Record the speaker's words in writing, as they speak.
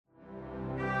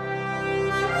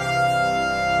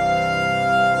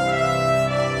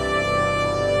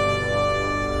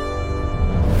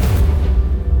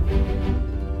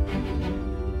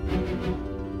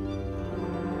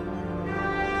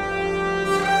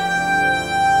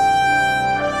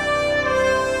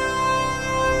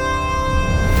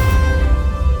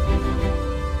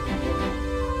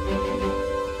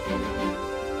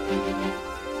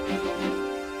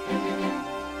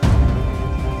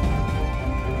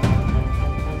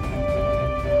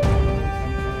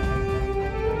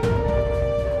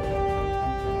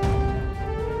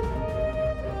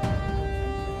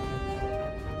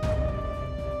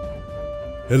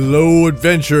Hello,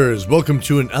 adventurers. Welcome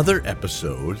to another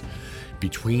episode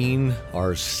between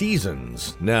our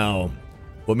seasons. Now,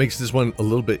 what makes this one a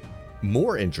little bit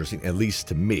more interesting, at least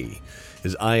to me,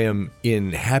 is I am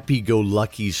in Happy Go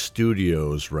Lucky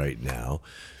Studios right now,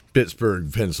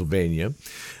 Pittsburgh, Pennsylvania.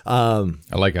 I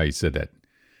like how you said that.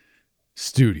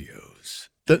 Studios.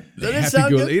 Does it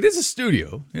sound good? It is a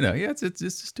studio. You know, yeah, it's a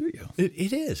studio.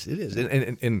 It is.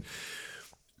 And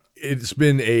it's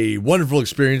been a wonderful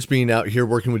experience being out here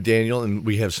working with Daniel, and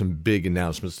we have some big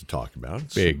announcements to talk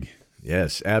about. Big.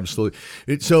 Yes, absolutely.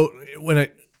 So when I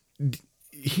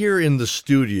here in the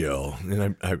studio,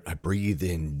 and I breathe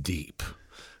in deep.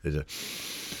 There's a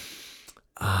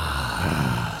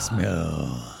Smell.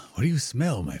 What do you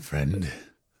smell, my friend?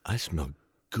 I smell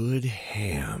good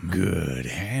ham. Good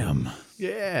ham.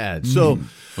 Yeah. So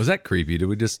Was that creepy? Did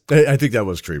we just... I think that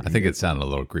was creepy. I think it sounded a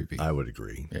little creepy. I would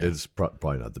agree. Yeah. It's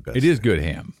probably not the best. It is good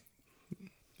ham.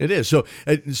 It is. So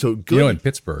good. You know, in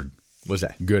Pittsburgh, What's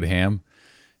that? good ham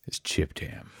is chipped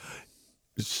ham.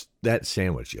 That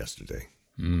sandwich yesterday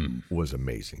was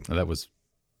amazing. Now, that was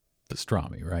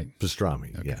pastrami, right?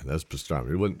 Pastrami. Okay. Yeah, that's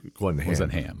pastrami. It wasn't ham.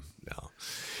 Wasn't ham. No.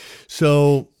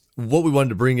 So what we wanted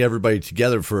to bring everybody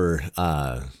together for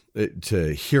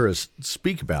to hear us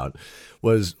speak about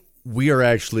was we are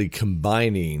actually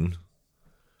combining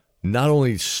not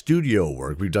only studio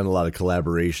work, we've done a lot of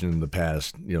collaboration in the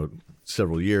past,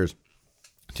 several years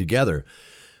together,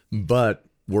 but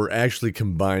we're actually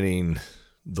combining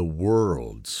the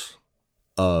worlds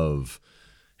of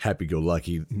Happy Go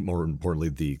Lucky, more importantly,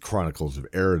 the Chronicles of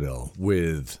Aerodel,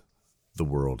 with the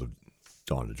world of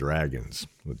Dawn of Dragons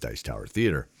with Dice Tower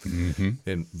Theater. Mm-hmm.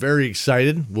 And very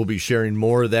excited. We'll be sharing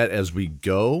more of that as we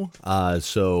go.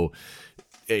 So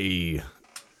a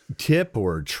tip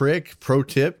or trick, pro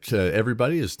tip to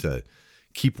everybody is to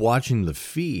keep watching the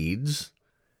feeds,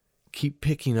 keep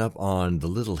picking up on the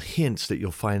little hints that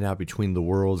you'll find out between the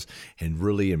worlds and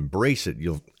really embrace it.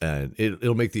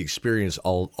 It'll make the experience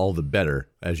all the better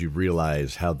as you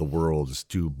realize how the worlds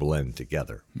do blend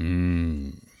together.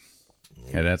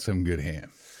 Yeah, that's some good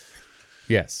ham.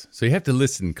 Yes. So you have to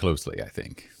listen closely, I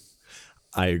think.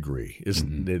 I agree.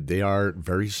 They are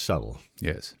very subtle.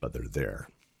 Yes. But they're there.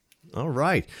 All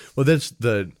right. Well, that's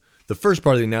the first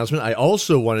part of the announcement. I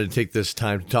also wanted to take this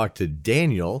time to talk to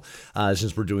Daniel,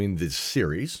 since we're doing this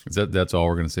series. That's all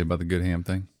we're going to say about the good ham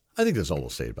thing? I think that's all we'll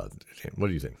say about it. What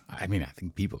do you think? I mean, I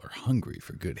think people are hungry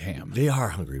for good ham. They are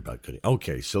hungry about good ham.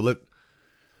 Okay, so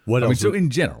what else? I mean, so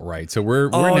in general, right? So we're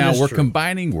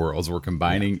combining worlds. We're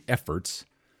combining efforts.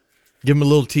 Give them a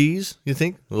little tease, you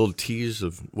think? A little tease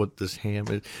of what this ham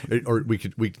is? Or we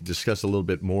could discuss a little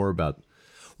bit more about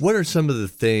what are some of the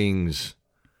things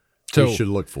we should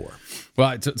look for?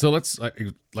 Well, so let's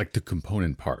like the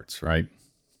component parts, right?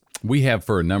 We have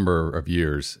for a number of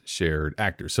years shared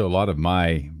actors. So a lot of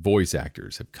my voice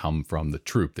actors have come from the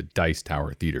troupe, the Dice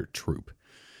Tower Theater troupe.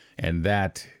 And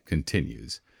that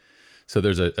continues. So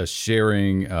there's a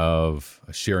sharing of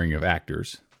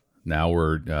actors.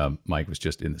 Now Mike was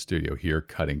just in the studio here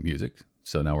cutting music.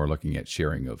 So now we're looking at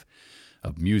sharing of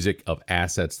music, of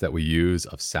assets that we use,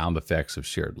 of sound effects, of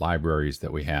shared libraries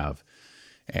that we have.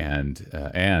 And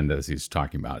as he's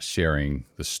talking about, sharing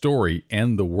the story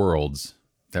and the worlds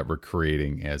that we're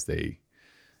creating as they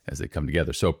come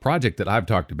together. So a project that I've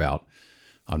talked about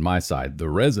on my side, The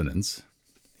Resonance,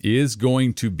 is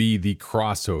going to be the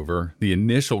crossover, the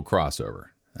initial crossover.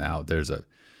 Now,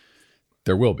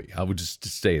 there will be. I would just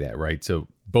say that, right? So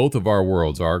both of our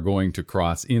worlds are going to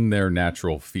cross in their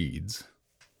natural feeds,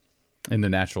 in the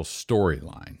natural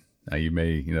storyline. Now, you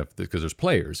may, because there's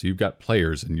players. So you've got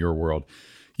players in your world.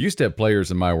 You used to have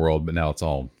players in my world, but now it's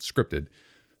all scripted.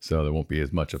 So there won't be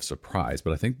as much of a surprise.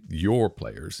 But I think your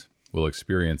players will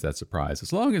experience that surprise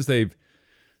as long as they've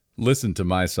listened to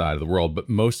my side of the world. But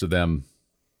most of them,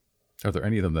 are there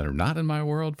any of them that are not in my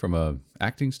world from a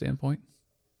acting standpoint?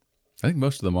 I think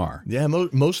most of them are. Yeah,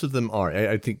 most of them are.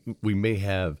 I think we may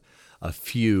have a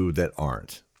few that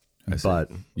aren't.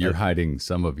 But you're hiding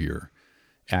some of your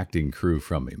acting crew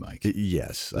from me, Mike.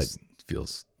 Yes.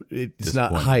 It's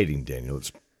not hiding, Daniel.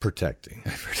 It's protecting.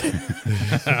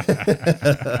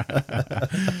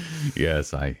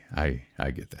 Yes, I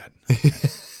get that.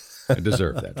 I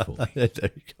deserve that fully. There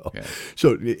you go. Yeah.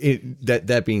 So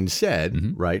that being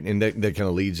said, right, and that kind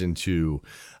of leads into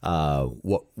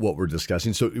what we're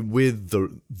discussing. So with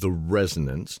the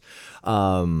resonance,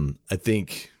 I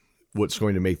think what's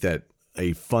going to make that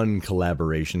a fun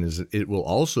collaboration is it will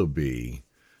also be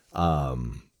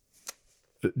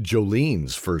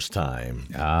Jolene's first time.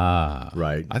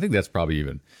 Right. I think that's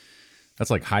probably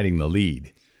that's like hiding the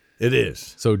lead. It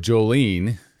is. So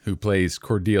Jolene, who plays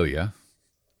Cordelia,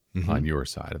 on your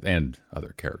side and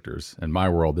other characters. In my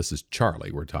world, this is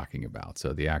Charlie we're talking about.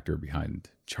 So the actor behind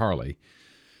Charlie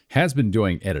has been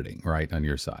doing editing, right, on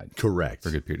your side. Correct. For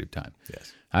a good period of time.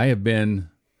 Yes. I have been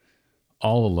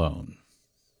all alone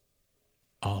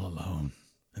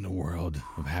in a world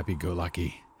of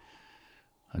happy-go-lucky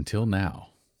until now,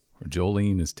 where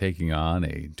Jolene is taking on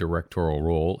a directorial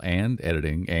role and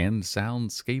editing and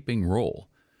soundscaping role,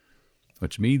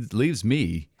 which leaves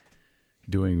me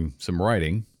doing some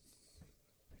writing.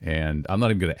 And I'm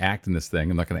not even going to act in this thing.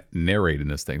 I'm not going to narrate in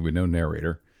this thing. We no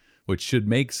narrator, which should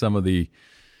make some of the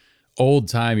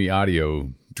old-timey audio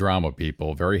drama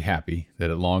people very happy that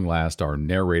at long last our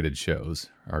narrated shows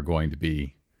are going to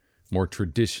be more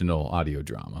traditional audio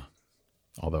drama.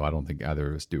 Although I don't think either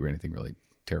of us do anything really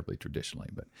terribly traditionally.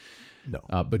 But No.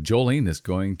 but Jolene is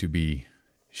going to be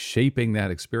shaping that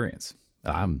experience.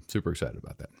 I'm super excited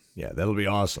about that. Yeah, that'll be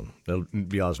awesome. That'll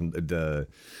be awesome.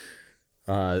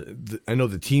 I know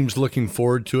the team's looking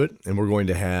forward to it, and we're going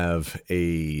to have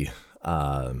a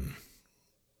all-star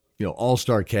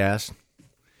cast.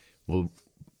 Well,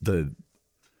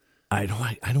 I don't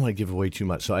want to give away too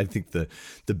much. So I think the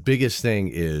biggest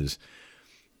thing is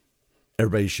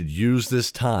everybody should use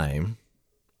this time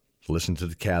to listen to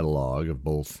the catalog of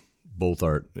both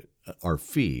our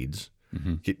feeds.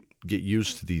 Mm-hmm. Get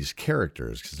used to these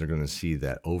characters because they're going to see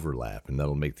that overlap, and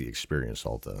that'll make the experience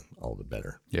all the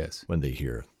better. Yes. When they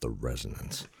hear the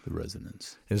resonance. The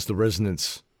resonance. And it's the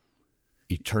resonance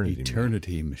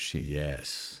eternity machine.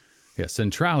 Yes. Yeah,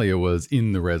 Centralia was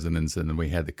in the resonance, and then we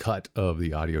had the cut of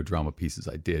the audio drama pieces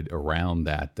I did around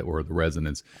that were the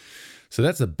resonance. So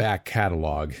that's the back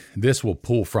catalog. This will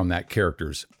pull from that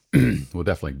characters. We'll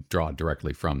definitely draw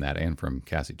directly from that and from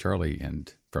Cassie, Charlie,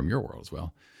 and from your world as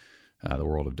well. The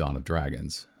world of Dawn of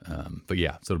Dragons. But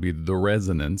yeah, so it'll be the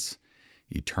resonance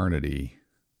eternity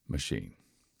machine.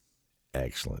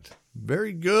 Excellent.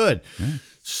 Very good. Yeah.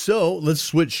 So let's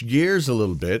switch gears a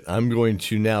little bit. I'm going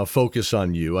to now focus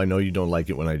on you. I know you don't like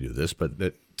it when I do this, but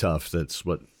that's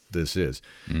what this is.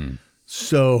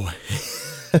 So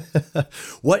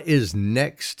what is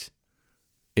next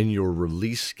in your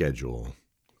release schedule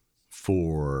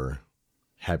for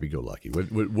Happy Go Lucky?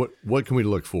 What can we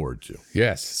look forward to?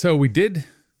 Yes. So we did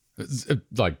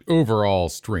overall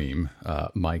stream.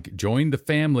 Mike joined the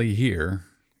family here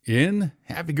in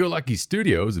Happy Go Lucky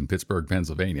Studios in Pittsburgh,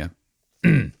 Pennsylvania,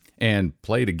 and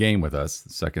played a game with us,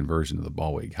 the second version of the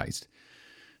Ballwig heist.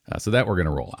 So that we're going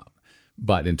to roll out.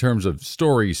 But in terms of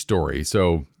story,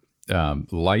 so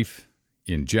life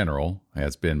in general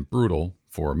has been brutal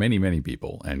for many, many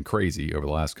people and crazy over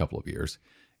the last couple of years.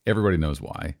 Everybody knows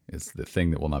why. It's the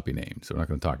thing that will not be named. So we're not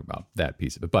going to talk about that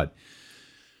piece of it. But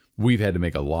we've had to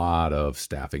make a lot of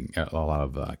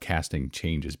casting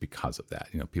changes because of that.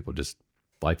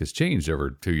 Life has changed over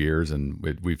 2 years, and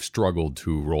we've struggled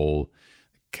to roll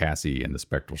Cassie and the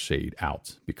Spectral Shade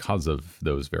out because of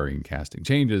those varying casting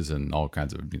changes and all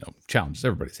kinds of challenges.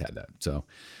 Everybody's had that. So,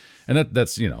 and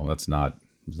that's not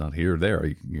here or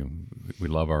there. We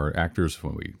love our actors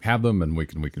when we have them, and we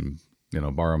can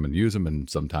borrow them and use them. And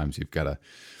sometimes you've got to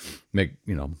make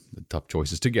the tough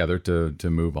choices together to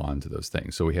move on to those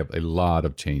things. So we have a lot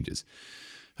of changes.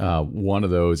 One of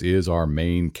those is our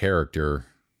main character.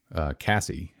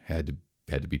 Cassie had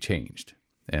to be changed,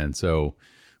 and so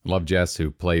love Jess, who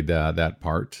played that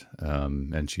part,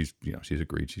 and she's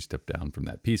agreed. She stepped down from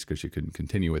that piece because she couldn't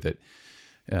continue with it.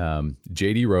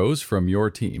 JD Rose from your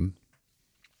team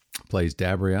plays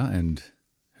Dabria, and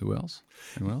who else?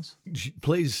 She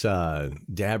plays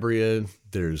Dabria.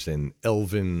 There's an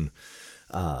elven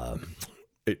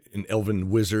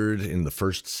wizard in the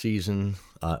first season.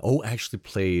 Actually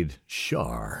played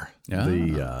Shar,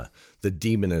 the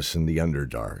demoness in the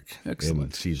Underdark. Excellent.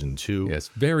 In season 2. Yes,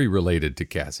 very related to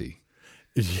Cassie.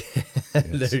 Yeah,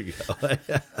 yes. There you go.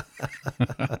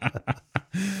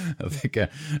 I think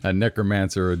a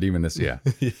necromancer or a demoness, yeah.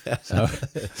 So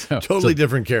totally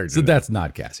different character. So that's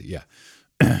not Cassie, yeah.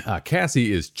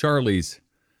 Cassie is Charlie's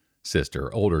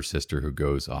sister, older sister, who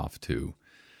goes off to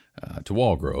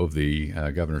Walgrove, the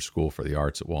Governor's School for the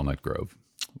Arts at Walgrove,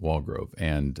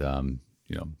 and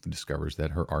discovers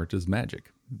that her art is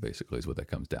magic. Basically, is what that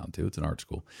comes down to. It's an art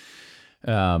school.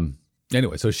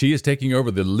 Anyway, so she is taking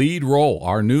over the lead role.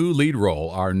 Our new lead role,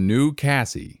 our new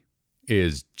Cassie,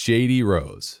 is JD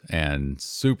Rose, and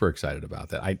super excited about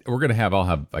that. I'll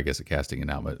have I guess a casting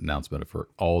announcement for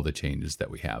all the changes that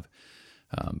we have,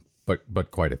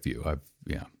 but quite a few.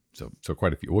 So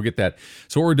quite a few. We'll get that.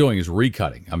 So what we're doing is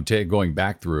recutting. I'm going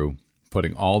back through,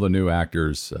 putting all the new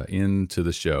actors into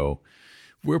the show.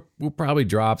 we'll probably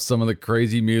drop some of the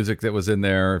crazy music that was in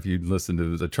there. If you listen to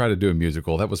this, I tried to do a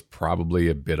musical. That was probably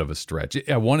a bit of a stretch.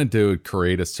 I wanted to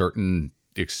create a certain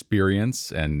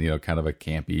experience and, kind of a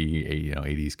campy,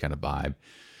 80s kind of vibe.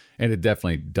 And it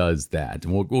definitely does that.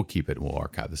 And we'll keep it and we'll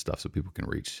archive the stuff so people can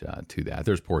reach to that.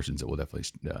 There's portions that will definitely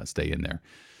stay in there.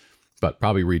 But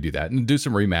probably redo that and do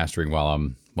some remastering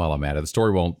while I'm at it. The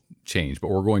story won't change, but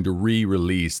we're going to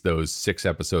re-release those 6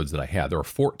 episodes that I had. There are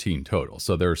 14 total,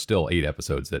 so there are still 8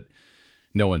 episodes that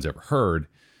no one's ever heard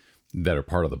that are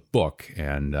part of the book.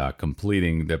 And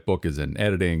completing that book is in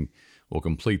editing. We'll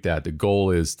complete that. The goal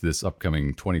is this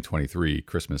upcoming 2023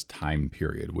 Christmas time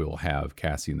period. We'll have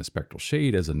Cassie and the Spectral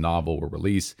Shade as a novel we'll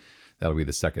release. That'll be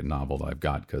the second novel that I've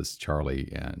got because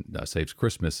Charlie and Saves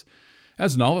Christmas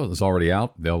as a novel is already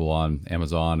out, available on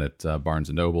Amazon, at Barnes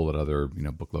 & Noble, at other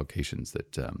book locations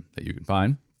that you can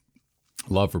find.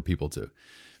 Love for people to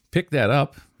pick that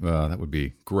up. That would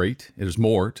be great. There's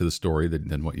more to the story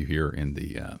than what you hear in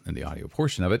the audio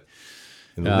portion of it.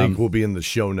 And the link will be in the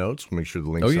show notes. We'll make sure the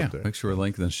link's up there. Make sure a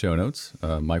link in the show notes.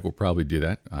 Mike will probably do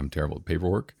that. I'm terrible at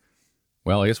paperwork.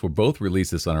 Well, I guess we'll both release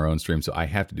this on our own stream, so I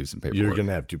have to do some paperwork. You're going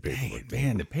to have to do paperwork.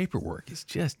 Man, the paperwork is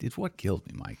it's what kills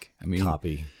me, Mike. I mean,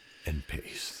 copy and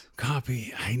paste.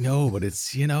 Copy, I know, but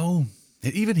it's,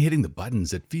 even hitting the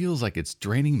buttons, it feels like it's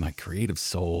draining my creative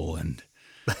soul. And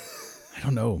I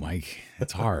don't know, Mike,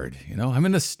 it's hard. I'm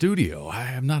in the studio.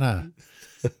 I'm not a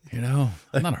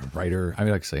writer. I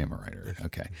mean, like I say I'm a writer.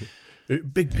 Okay.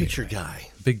 Big picture guy.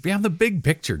 I'm the big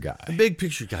picture guy. Big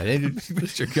picture guy. Big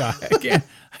picture guy.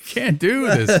 I can't do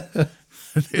this.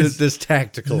 This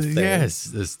tactical thing. Yes,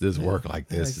 this work like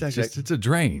this. Exactly. It's a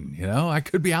drain. I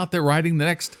could be out there writing the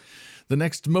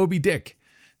next Moby Dick.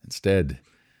 Instead,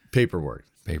 paperwork.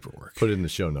 Put it in the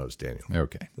show notes, Daniel.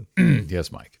 Okay. Yes,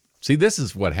 Mike. See, this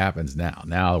is what happens now.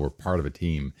 Now we're part of a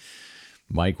team.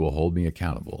 Mike will hold me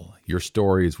accountable. Your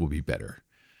stories will be better.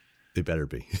 They better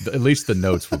be. At least the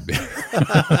notes will be.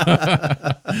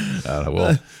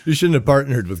 Well, you shouldn't have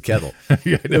partnered with Kettle.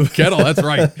 Yeah, Kettle, that's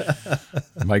right.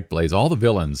 Mike plays all the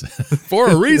villains for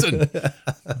a reason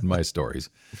in my stories.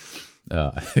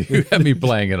 You have me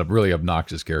playing a really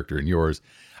obnoxious character in yours.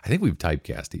 I think we've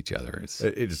typecast each other.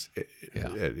 It's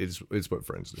what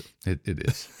friends do. It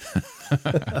is.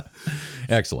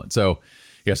 Excellent. So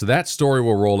that story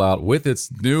will roll out with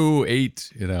its new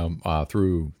 8,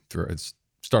 through it's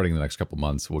starting the next couple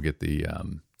months. We'll get the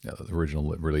original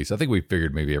release. I think we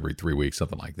figured maybe every 3 weeks,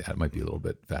 something like that. It might be a little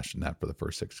bit faster than that for the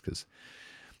first 6 because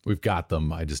we've got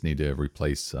them. I just need to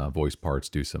replace voice parts,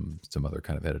 do some other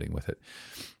kind of editing with it.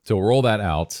 So we'll roll that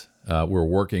out. We're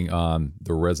working on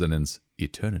the Resonance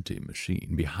Eternity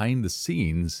Machine behind the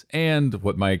scenes and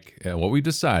what we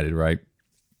decided, right?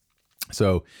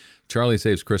 So Charlie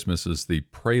Saves Christmas is the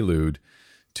prelude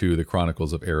to the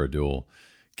Chronicles of Eridul.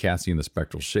 Cassie and the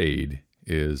Spectral Shade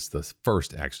is the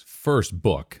first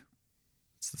book.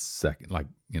 It's the second.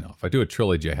 If I do a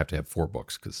trilogy, I have to have 4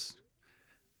 books because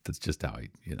that's just how I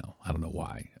don't know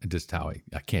why. Just how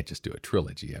I can't just do a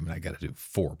trilogy. I mean, I got to do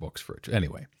 4 books for it.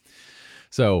 Anyway,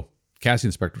 so Cassie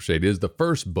and Spectral Shade is the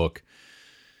first book.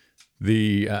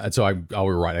 I'll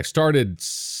rewrite. I started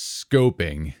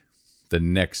scoping the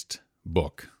next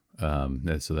book.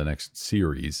 So the next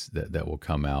series that will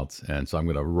come out. And so I'm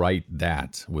going to write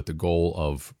that with the goal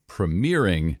of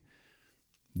premiering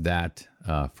that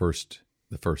the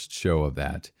first show of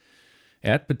that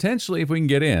at potentially, if we can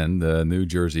get in, the New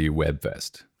Jersey Web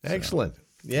Fest. Excellent. So,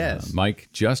 yes. Mike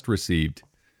just received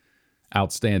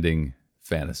Outstanding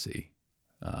Fantasy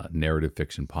Narrative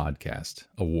Fiction Podcast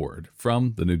Award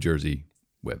from the New Jersey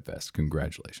Web Fest.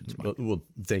 Congratulations, Mike. Well,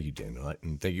 thank you, Daniel.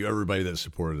 And thank you, everybody that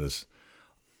supported us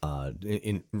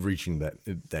in reaching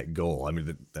that goal. I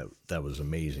mean, that was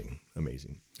amazing.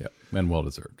 Yeah, and well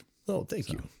deserved. Oh,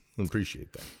 thank you. I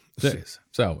appreciate that.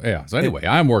 So anyway,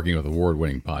 I'm working with an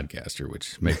award-winning podcaster,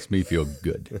 which makes me feel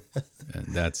good, and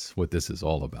that's what this is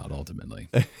all about ultimately.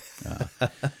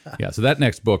 So that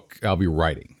next book I'll be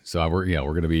writing. So we're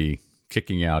going to be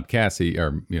kicking out Cassie,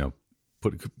 or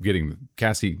getting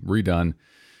Cassie redone,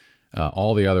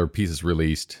 all the other pieces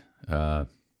released.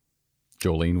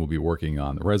 Jolene will be working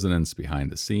on the Resonance behind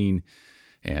the scene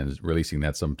and releasing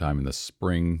that sometime in the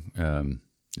spring,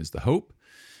 is the hope.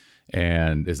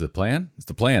 And is the plan? It's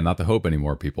the plan, not the hope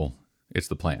anymore, people. It's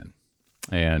the plan.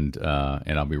 And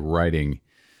I'll be writing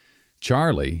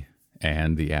Charlie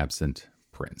and the Absent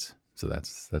Prince. So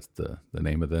that's the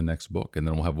name of the next book. And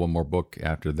then we'll have one more book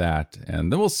after that.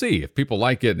 And then we'll see if people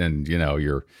like it and,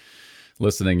 you're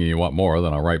listening and you want more,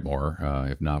 then I'll write more.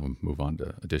 If not, we'll move on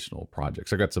to additional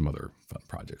projects. I got some other fun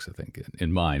projects, I think,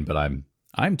 in mind, but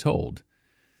I'm told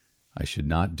I should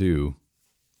not do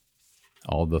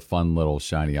all the fun little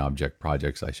shiny object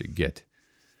projects I should get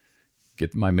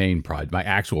my main project, my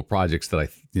actual projects that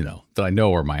I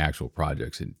know are my actual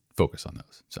projects, and focus on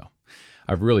those. So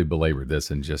I've really belabored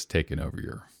this and just taken over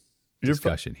your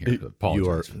discussion here.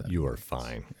 Apologize for that. You are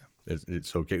fine. Yeah.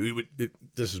 It's okay.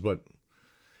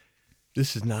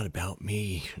 This is not about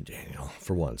me, Daniel,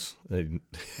 for once.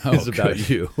 It's about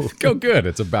you. Go good.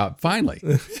 It's about, finally,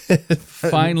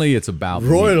 it's about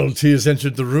royalty has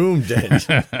entered the room, Daniel.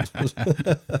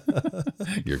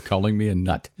 You're calling me a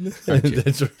nut, aren't you?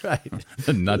 That's right.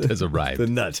 The nut has arrived. The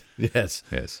nut, yes.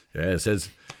 Yes. Yes,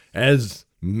 as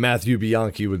Matthew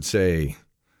Bianchi would say,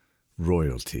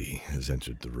 royalty has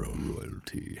entered the room.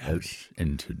 Royalty has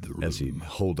entered the room. As he'd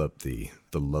hold up the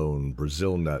lone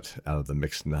Brazil nut out of the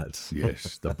mixed nuts.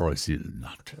 Yes, the Brazil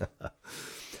nut.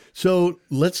 So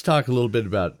let's talk a little bit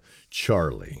about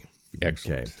Charlie.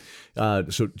 Excellent.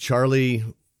 Okay. So Charlie,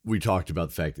 we talked about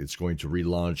the fact that it's going to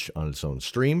relaunch on its own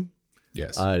stream.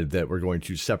 Yes. That we're going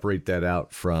to separate that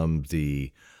out from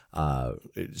the,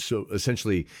 so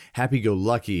essentially Happy Go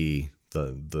Lucky,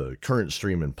 the current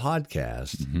stream and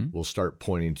podcast will start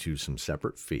pointing to some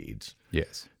separate feeds.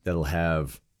 Yes. That'll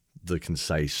have the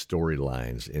concise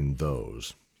storylines in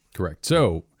those. Correct.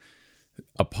 So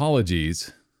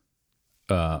apologies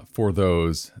for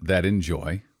those that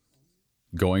enjoy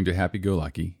going to Happy Go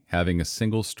Lucky, having a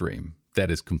single stream that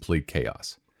is complete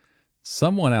chaos.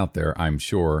 Someone out there, I'm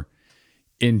sure,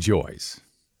 enjoys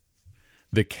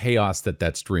the chaos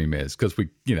that stream is, because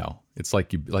it's like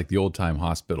the old time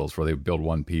hospitals where they build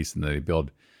one piece and then they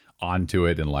build onto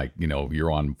it, and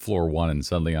you're on floor 1 and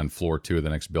suddenly on floor 2 of the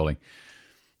next building.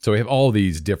 So we have all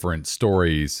these different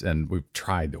stories, and we've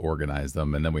tried to organize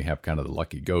them, and then we have kind of the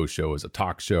Lucky Go show as a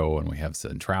talk show, and we have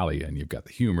Centralia, and you've got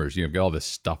the humors, you've got all this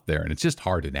stuff there, and it's just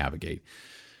hard to navigate.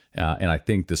 And I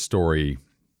think the story,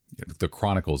 the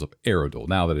Chronicles of Eredul,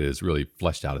 now that it is really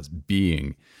fleshed out as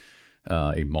being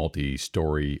a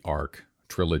multi-story arc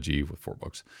trilogy with 4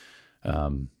 books,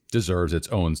 deserves its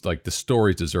own, the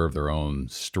stories deserve their own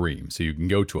stream. So you can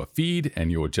go to a feed and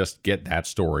you will just get that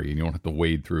story, and you don't have to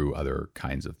wade through other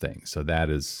kinds of things. So that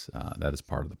is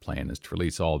part of the plan, is to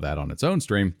release all of that on its own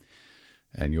stream,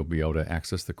 and you'll be able to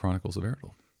access the Chronicles of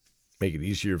Eredul. Make it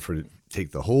easier to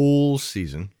take the whole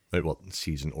season,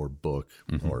 season or book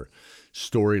or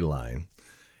storyline,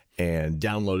 and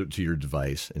download it to your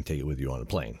device and take it with you on a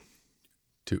plane.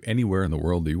 To anywhere in the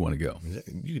world that you want to go.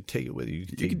 You could take it with you.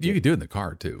 You could do it in the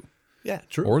car too. Yeah,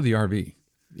 true. Or the RV.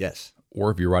 Yes. Or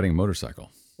if you're riding a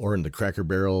motorcycle. Or in the Cracker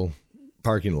Barrel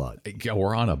parking lot.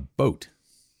 Or on a boat.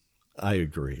 I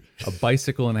agree. A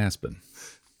bicycle in Aspen.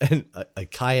 And a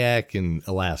kayak in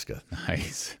Alaska.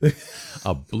 Nice.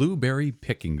 A blueberry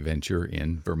picking venture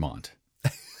in Vermont.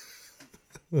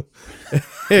 You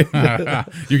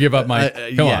give up my...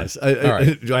 Come yes. on. All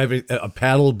right. Do I have a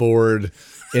paddle board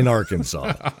in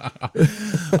Arkansas?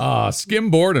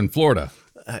 Skimboard in Florida.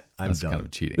 I'm That's done. kind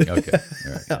of cheating. Okay.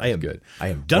 All right. I am good. I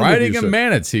am done Riding with a you,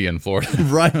 manatee in Florida.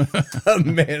 Right. A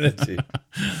manatee.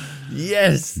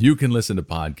 Yes. You can listen to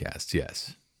podcasts.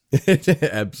 Yes.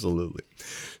 Absolutely.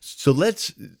 So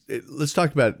let's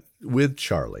talk about with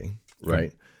Charlie,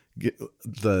 right? Get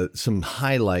some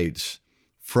highlights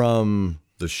from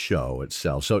the show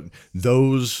itself. So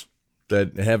those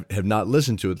that have not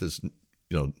listened to it, this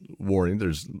warning,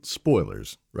 there's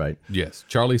spoilers, right? Yes.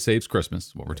 Charlie Saves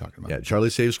Christmas, what we're talking about. Yeah, Charlie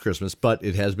Saves Christmas, but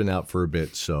it has been out for a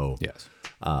bit, so yes.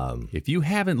 If you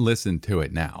haven't listened to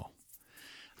it now,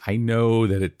 I know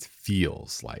that it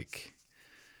feels like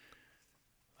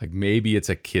maybe it's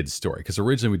a kid's story, because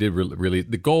originally we did really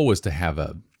the goal was to have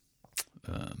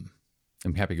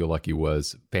Happy Go Lucky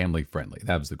was family friendly.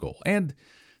 That was the goal. And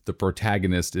the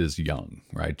protagonist is young,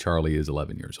 right? Charlie is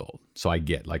 11 years old. So I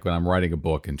get, when I'm writing a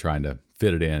book and trying to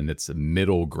fit it in, it's a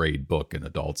middle grade book, and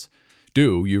adults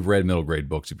do. You've read middle grade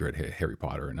books, you've read Harry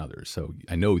Potter and others. So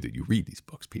I know that you read these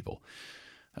books, people.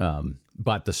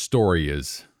 But the story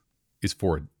is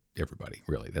for everybody,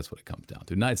 really. That's what it comes down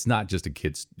to. It's not just a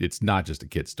kid's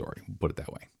story, put it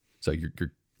that way. So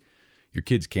your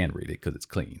kids can read it because it's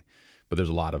clean, but there's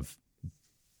a lot of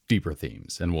deeper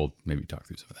themes, and we'll maybe talk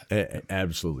through some of that.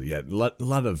 Absolutely, yeah. A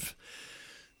lot of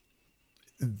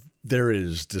there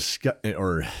is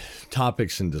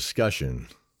topics and discussion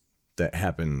that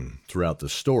happen throughout the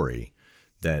story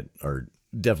that are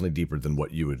definitely deeper than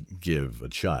what you would give a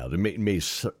child. It may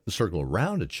circle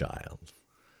around a child,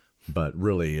 but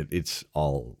really it's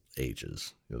all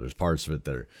ages. There's parts of it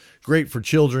that are great for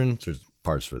children. There's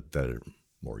parts of it that are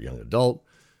more young adult,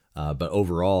 but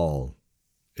overall,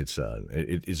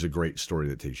 it is a great story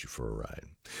that takes you for a ride.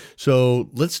 So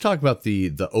let's talk about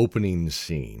the opening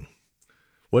scene.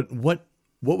 What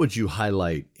what would you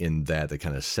highlight in that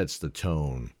kind of sets the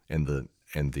tone and the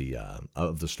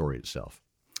of the story itself?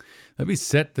 Let me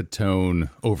set the tone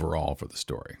overall for the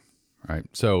story, right?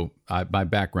 So my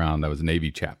background, I was a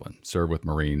Navy chaplain, served with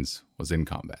Marines, was in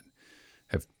combat,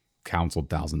 have counseled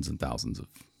thousands and thousands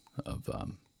of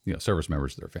service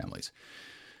members to their families.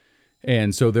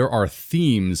 And so there are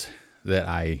themes that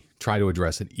I try to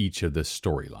address in each of the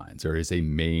storylines. There is a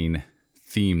main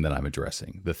theme that I'm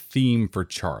addressing. The theme for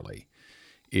Charlie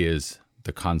is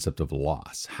the concept of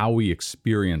loss, how we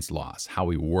experience loss, how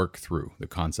we work through the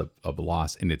concept of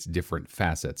loss in its different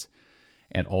facets,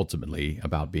 and ultimately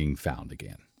about being found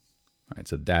again. All right,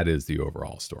 so that is the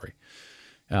overall story.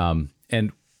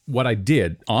 And what I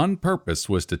did on purpose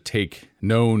was to take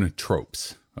known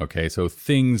tropes. Okay, so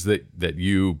things that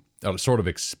you sort of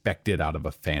expected out of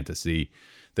a fantasy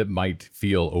that might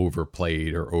feel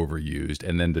overplayed or overused,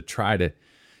 and then to try to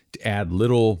add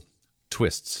little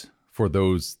twists for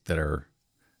those that are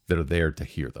there to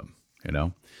hear them,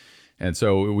 And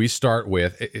so we start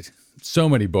with, so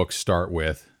many books start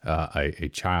with a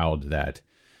child that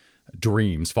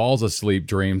dreams, falls asleep,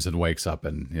 dreams, and wakes up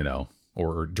and,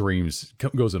 or dreams,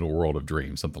 goes into a world of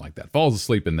dreams, something like that. Falls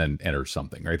asleep and then enters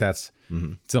something, right? It's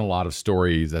in a lot of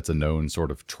stories. That's a known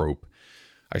sort of trope.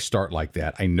 I start like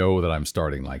that. I know that I'm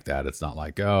starting like that. It's not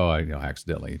like, I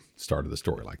accidentally started the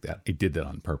story like that. I did that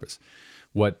on purpose.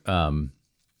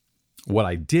 What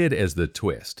I did as the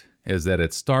twist is that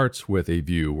it starts with a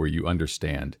view where you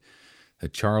understand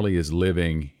that Charlie is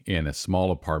living in a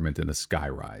small apartment in a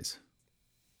skyrise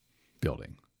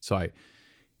building. So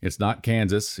it's not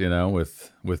Kansas,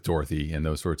 with Dorothy and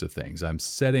those sorts of things. I'm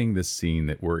setting the scene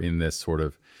that we're in this sort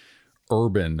of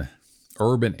urban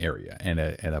area and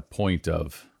at a point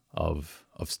of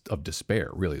despair,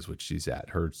 really, is what she's at.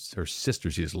 Her sister,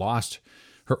 she has lost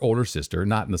her older sister,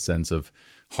 not in the sense of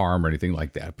harm or anything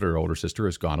like that, but her older sister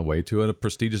has gone away to a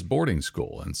prestigious boarding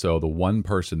school. And so the one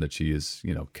person that she is,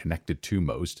 connected to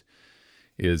most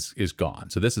is gone.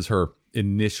 So this is her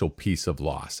initial piece of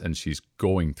loss, and she's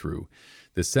going through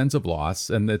this sense of loss.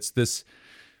 And it's this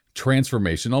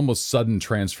transformation, almost sudden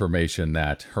transformation,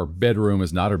 that her bedroom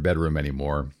is not her bedroom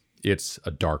anymore. It's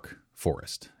a dark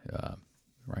forest,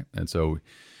 right? And so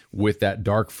with that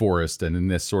dark forest and in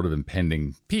this sort of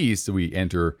impending piece, we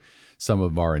enter some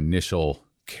of our initial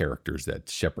characters that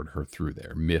shepherd her through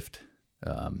there. Mift,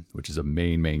 which is a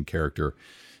main character,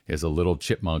 is a little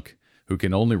chipmunk who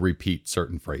can only repeat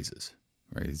certain phrases,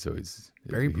 right? So he's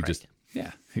very bright.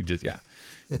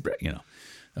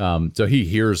 So he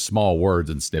hears small words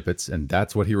and snippets, and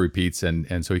that's what he repeats,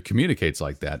 and so he communicates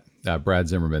like that. Brad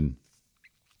Zimmerman,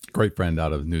 great friend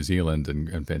out of New Zealand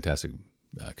and fantastic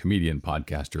comedian,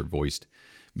 podcaster, voiced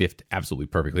Mift absolutely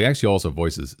perfectly. He actually also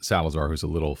voices Salazar, who's a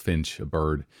little finch, a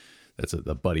bird that's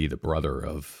the brother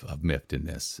of Mift in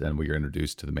this. And we are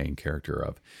introduced to the main character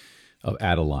of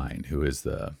Adeline, who is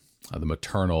the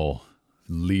maternal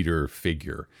leader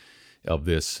figure of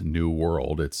this new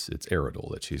world. It's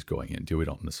Eridel that she's going into. We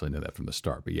don't necessarily know that from the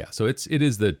start, but yeah. So it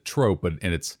is the trope, and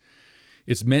it's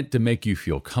meant to make you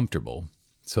feel comfortable,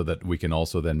 so that we can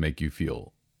also then make you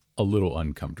feel a little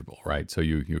uncomfortable, right? So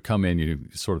you come in, you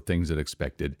sort of things that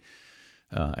expected,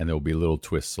 and there will be little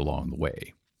twists along the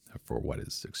way for what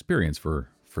is experienced for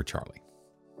Charlie.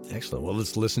 Excellent. Well,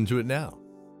 let's listen to it now.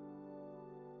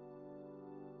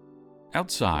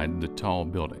 Outside the tall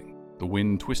building, the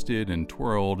wind twisted and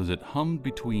twirled as it hummed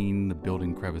between the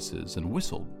building crevices and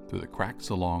whistled through the cracks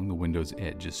along the window's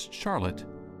edge as Charlotte,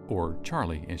 or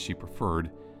Charlie as she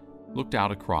preferred, looked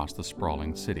out across the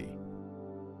sprawling city.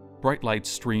 Bright lights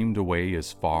streamed away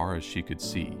as far as she could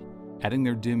see, adding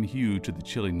their dim hue to the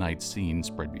chilly night scene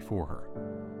spread before her.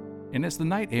 And as the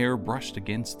night air brushed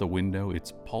against the window,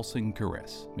 its pulsing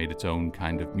caress made its own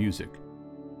kind of music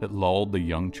that lulled the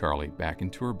young Charlie back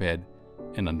into her bed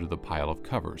and under the pile of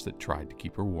covers that tried to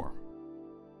keep her warm.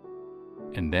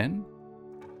 And then,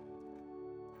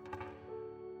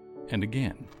 and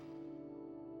again,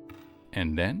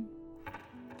 and then,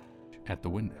 at the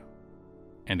window,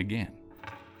 and again.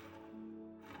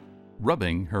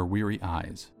 Rubbing her weary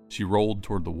eyes, she rolled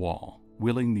toward the wall,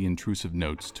 willing the intrusive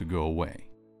notes to go away.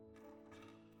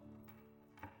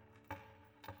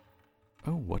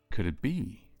 Oh, what could it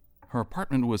be? Her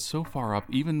apartment was so far up,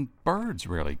 even birds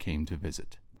rarely came to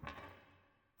visit.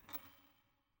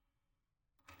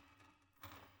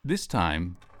 This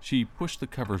time, she pushed the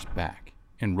covers back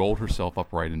and rolled herself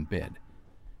upright in bed,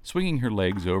 swinging her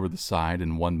legs over the side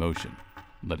in one motion,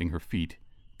 letting her feet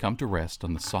come to rest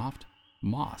on the soft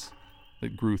moss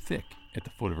that grew thick at the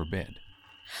foot of her bed.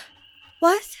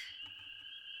 What?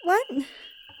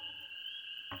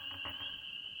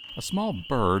 A small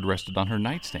bird rested on her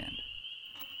nightstand.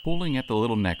 pulling at the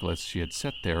little necklace she had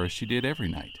set there as she did every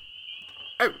night.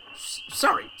 Oh,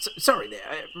 sorry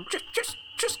there.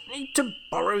 Just need to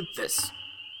borrow this,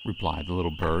 replied the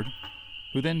little bird,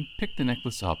 who then picked the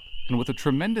necklace up, and with a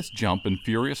tremendous jump and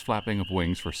furious flapping of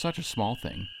wings for such a small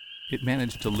thing, it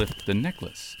managed to lift the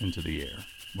necklace into the air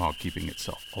while keeping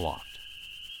itself aloft.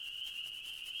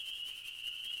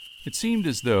 It seemed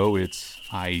as though its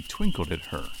eye twinkled at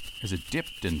her as it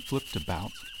dipped and flipped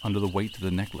about under the weight of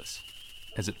the necklace,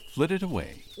 as it flitted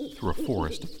away through a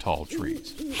forest of tall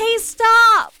trees. Hey,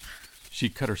 stop! She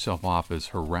cut herself off as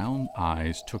her round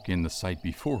eyes took in the sight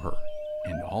before her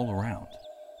and all around.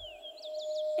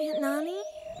 Aunt Nani?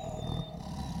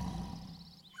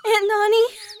 Aunt Nani?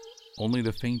 Only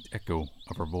the faint echo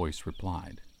of her voice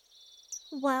replied.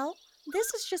 Well,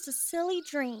 this is just a silly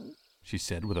dream. She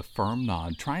said with a firm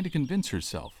nod, trying to convince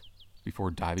herself before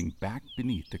diving back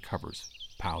beneath the covers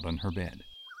piled on her bed.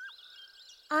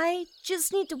 I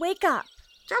just need to wake up.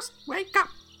 Just wake up.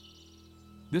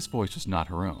 This voice was not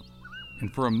her own,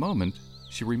 and for a moment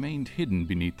she remained hidden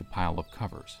beneath the pile of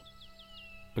covers.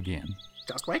 Again,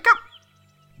 Just wake up.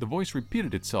 the voice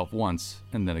repeated itself once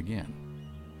and then again.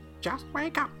 Just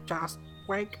wake up. Just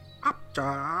wake up.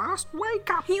 Just wake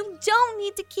up. You don't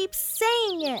need to keep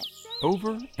saying it.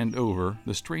 Over and over,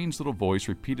 the strange little voice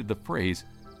repeated the phrase,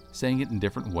 saying it in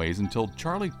different ways until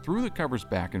Charlie threw the covers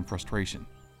back in frustration.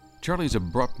 Charlie's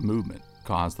abrupt movement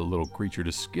caused the little creature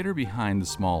to skitter behind the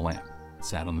small lamp that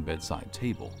sat on the bedside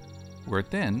table, where it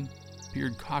then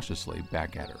peered cautiously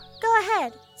back at her. Go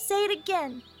ahead, say it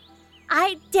again.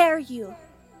 I dare you.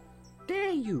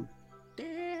 Dare you.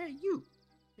 Dare you.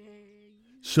 Dare you.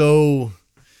 So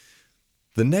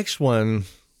the next one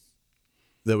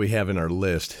that we have in our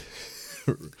list,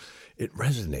 it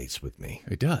resonates with me.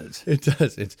 It does. It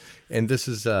does. And this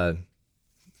is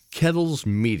Kettle's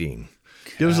Meeting.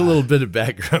 Give us a little bit of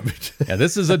background. Yeah,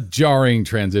 this is a jarring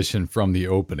transition from the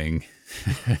opening.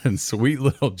 And sweet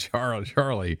little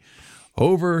Charlie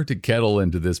over to Kettle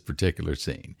into this particular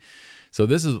scene. So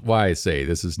this is why I say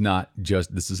this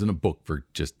isn't a book for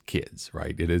just kids,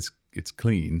 right? It's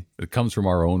clean. It comes from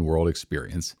our own world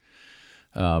experience.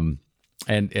 And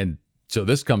so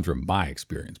this comes from my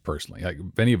experience personally. Like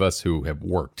many of us who have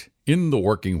worked in the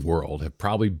working world have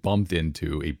probably bumped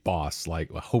into a boss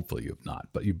like, well, hopefully you have not,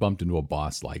 but you bumped into a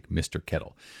boss like Mr.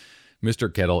 Kettle.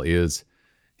 Mr. Kettle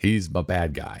he's a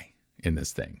bad guy in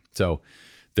this thing. So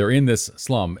they're in this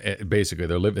slum. Basically,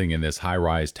 they're living in this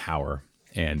high-rise tower,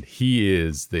 and he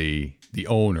is the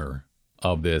owner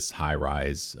of this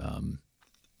high-rise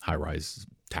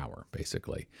tower,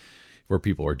 basically, where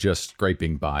people are just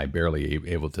scraping by, barely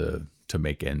able to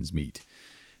make ends meet.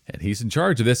 And he's in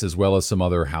charge of this as well as some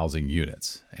other housing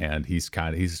units. And he's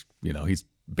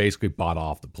basically bought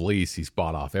off the police. He's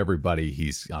bought off everybody.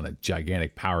 He's on a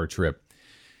gigantic power trip.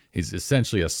 He's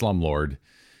essentially a slumlord,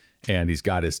 and he's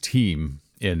got his team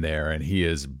in there, and he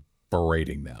is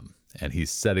berating them, and he's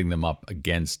setting them up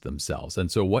against themselves. And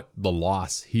so what the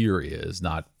loss here is,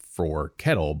 not for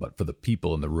Kettle, but for the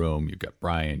people in the room. You've got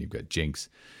Brian, you've got Jinx,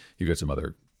 you've got some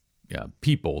other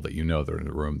people that that are in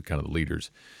the room, kind of the leaders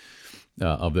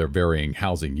of their varying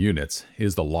housing units,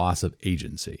 is the loss of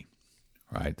agency,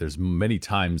 right? There's many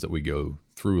times that we go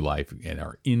through life and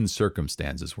are in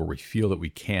circumstances where we feel that we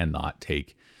cannot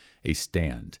take a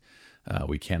stand.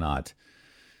 We cannot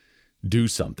do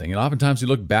something. And oftentimes we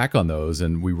look back on those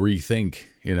and we rethink,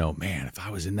 man, if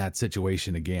I was in that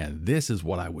situation again, this is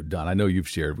what I would have done. I know you've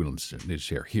shared, we don't need to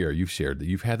share here, you've shared that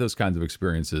you've had those kinds of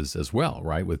experiences as well,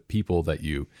 right? With people that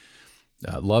you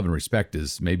love and respect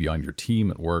is maybe on your team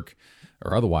at work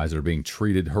or otherwise are being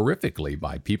treated horrifically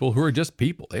by people who are just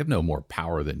people. They have no more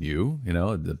power than you,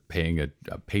 paying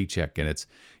a paycheck, and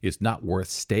it's not worth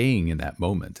staying in that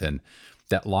moment. And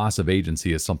that loss of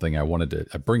agency is something I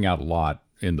wanted to bring out a lot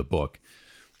in the book,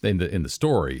 in the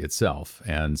story itself.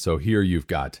 And so here you've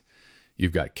got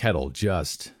Kettle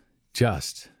just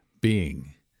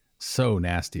being so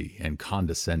nasty and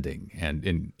condescending and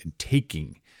in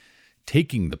taking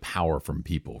the power from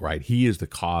people, right? He is the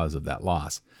cause of that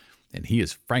loss. And he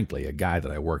is frankly a guy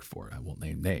that I worked for. I won't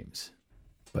name names,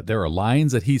 but there are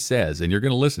lines that he says, and you're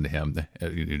going to listen to him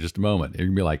in just a moment. You're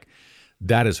going to be like,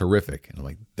 that is horrific. And I'm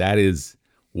like, that is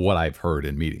what I've heard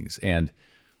in meetings. And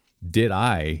did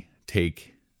I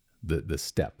take the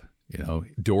step,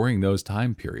 during those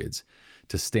time periods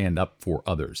to stand up for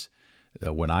others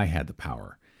when I had the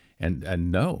power?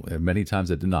 And no, many times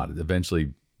I did not.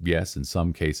 Eventually, yes, in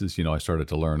some cases, I started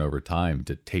to learn over time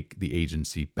to take the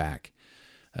agency back,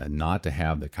 not to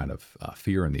have the kind of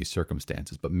fear in these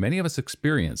circumstances. But many of us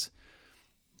experience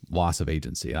loss of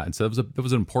agency. And so it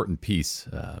was an important piece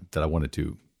that I wanted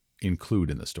to include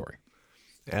in the story.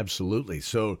 Absolutely.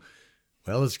 So,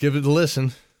 well, let's give it a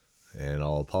listen, and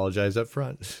I'll apologize up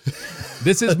front.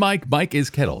 This is Mike. Mike is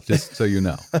Kettle, just so you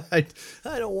know. I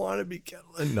don't want to be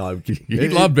Kettle. No, I'm kidding. You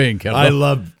love being Kettle. I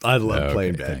love playing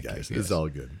Okay, bad thank guys. you, It's yes. all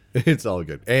good. It's all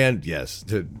good. And yes,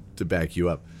 to back you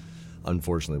up,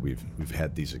 unfortunately, we've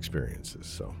had these experiences.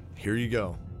 So here you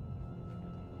go.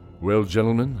 Well,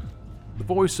 gentlemen, The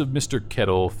voice of Mr.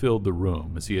 Kettle filled the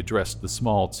room as he addressed the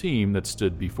small team that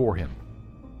stood before him,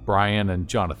 Brian and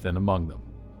Jonathan among them.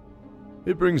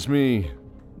 it brings me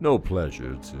no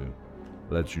pleasure to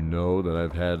let you know that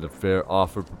I've had a fair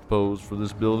offer proposed for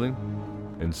this building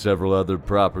and several other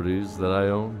properties that I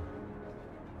own.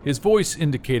 His voice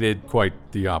indicated quite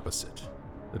the opposite,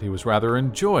 that he was rather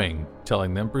enjoying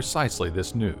telling them precisely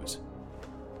this news.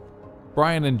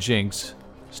 Brian and Jinx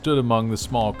stood among the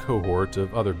small cohort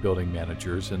of other building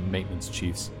managers and maintenance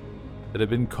chiefs that had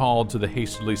been called to the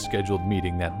hastily scheduled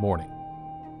meeting that morning.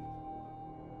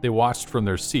 They watched from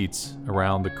their seats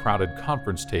around the crowded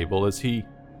conference table as he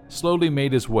slowly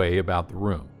made his way about the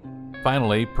room,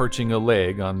 finally perching a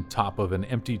leg on top of an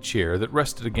empty chair that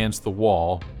rested against the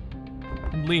wall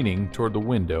and leaning toward the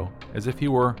window as if he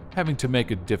were having to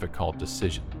make a difficult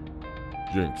decision.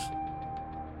 Jinx,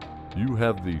 you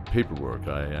have the paperwork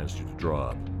I asked you to draw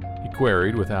up. He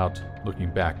queried without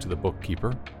looking back to the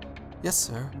bookkeeper. Yes,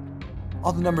 sir.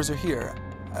 All the numbers are here.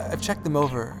 I've checked them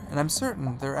over, and I'm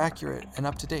certain they're accurate and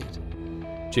up to date.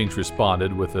 Jinx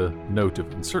responded with a note of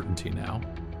uncertainty now.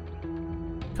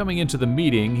 Coming into the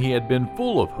meeting, he had been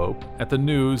full of hope at the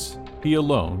news he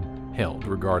alone held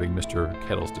regarding Mr.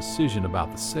 Kettle's decision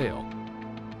about the sale.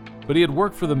 But he had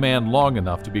worked for the man long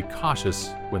enough to be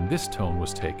cautious when this tone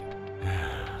was taken.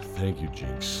 Thank you,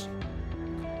 Jinx.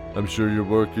 I'm sure your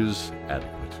work is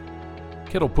adequate.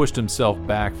 Kettle pushed himself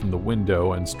back from the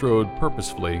window and strode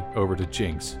purposefully over to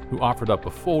Jinx, who offered up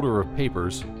a folder of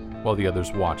papers while the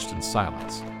others watched in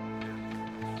silence.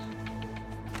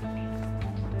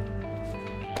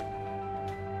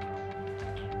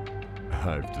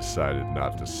 I've decided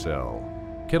not to sell.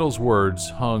 Kettle's words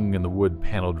hung in the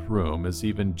wood-paneled room as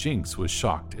even Jinx was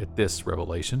shocked at this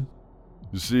revelation.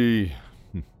 You see,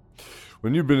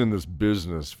 when you've been in this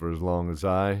business for as long as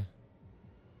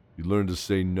you learn to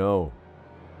say no,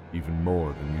 even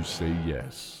more than you say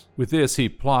yes. With this, he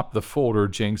plopped the folder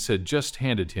Jinx had just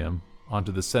handed him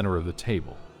onto the center of the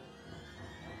table.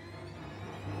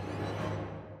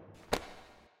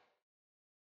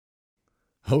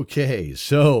 Okay,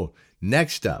 so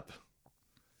next up.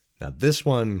 Now, this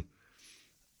one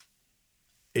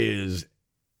is,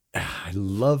 I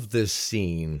love this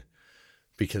scene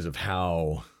because of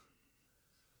how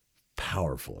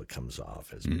powerful it comes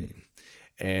off as being.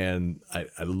 And I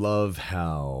love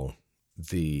how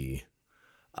the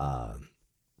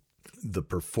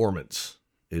performance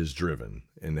is driven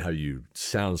and how you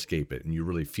soundscape it and you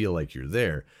really feel like you're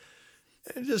there.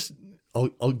 And just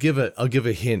I'll give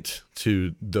a hint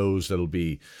to those that'll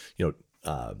be,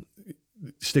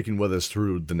 sticking with us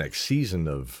through the next season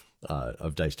of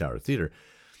Dice Tower Theater.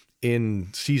 In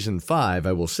season 5,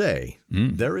 I will say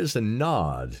there is a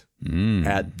nod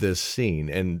at this scene,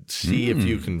 and see if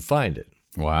you can find it.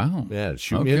 Wow. Yeah,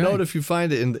 shoot me a note if you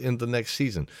find it in the next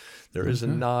season. There is a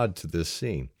nod to this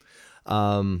scene.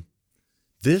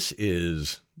 This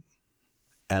is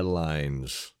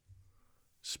Adeline's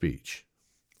speech.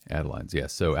 Adeline's,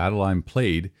 yes. So Adeline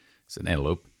played as an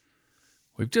antelope.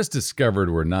 We've just discovered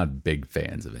we're not big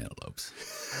fans of antelopes.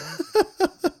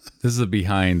 This is a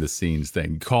behind-the-scenes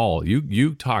thing. Call.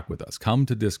 You talk with us. Come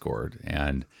to Discord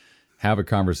and have a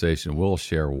conversation. We'll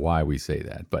share why we say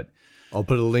that. But I'll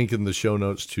put a link in the show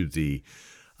notes to the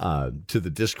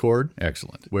Discord.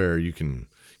 excellent. Where you can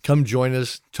come join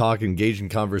us, talk, engage in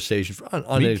conversation on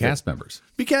Meet anything. cast members.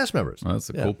 Be cast members. Well, that's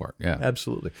the cool part. Yeah.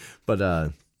 Absolutely.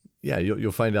 But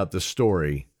you'll find out the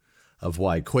story of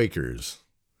why Quakers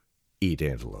eat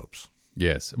antelopes.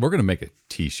 Yes. We're going to make a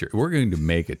T-shirt. We're going to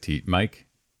make a Mike,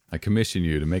 I commission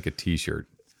you to make a T-shirt.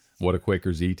 What do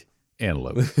Quakers eat?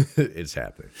 Antelope. It's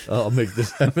happening. I'll make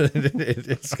this happen.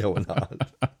 It's going on.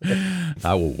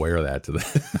 I will wear that to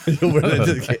the You'll wear that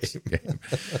to the game.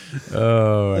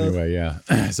 Oh, anyway,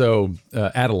 yeah. So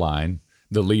Adeline,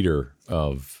 the leader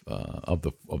of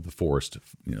the forest,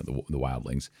 the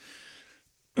wildlings.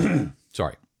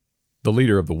 Sorry, the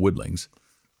leader of the woodlings,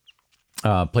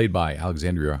 played by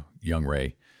Alexandria Young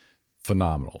Ray.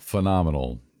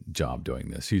 Phenomenal job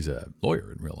doing this. He's a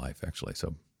lawyer in real life, actually.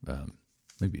 So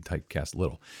maybe typecast a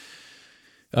little.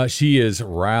 She is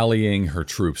rallying her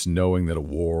troops, knowing that a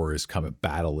war is coming,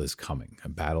 battle is coming, a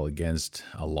battle against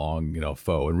a long,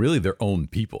 foe, and really their own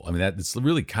people. I mean, it's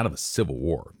really kind of a civil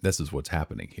war. This is what's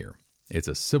happening here. It's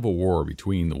a civil war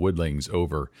between the woodlings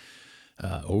over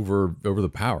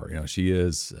the power. You know, she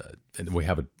is, and we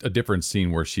have a different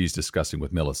scene where she's discussing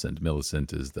with Millicent.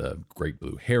 Millicent is the great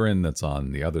blue heron that's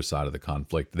on the other side of the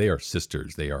conflict. They are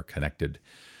sisters. They are connected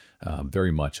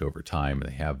very much over time.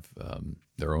 They have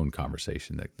their own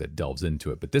conversation that delves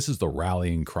into it. But this is the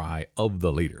rallying cry of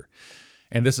the leader.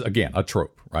 And this is, again, a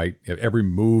trope, right? Every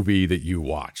movie that you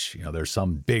watch, you know, there's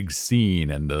some big scene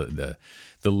and the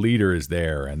leader is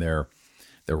there and they're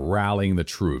rallying the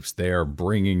troops. They're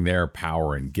bringing their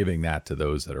power and giving that to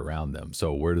those that are around them.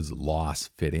 So where does loss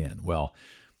fit in? Well,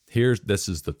 this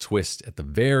is the twist at the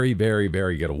very, very,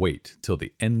 very, you got to wait till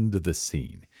the end of the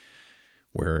scene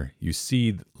where you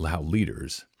see how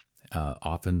leaders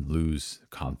often lose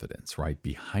confidence, right?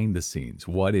 Behind the scenes,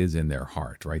 what is in their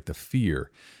heart, right? The fear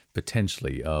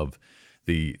potentially of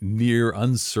the near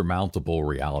unsurmountable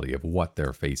reality of what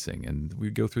they're facing. And we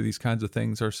go through these kinds of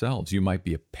things ourselves. You might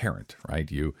be a parent, right?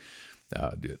 You're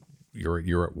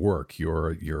at work,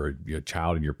 you're a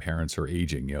child and your parents are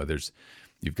aging. You know,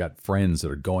 you've got friends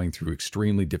that are going through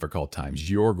extremely difficult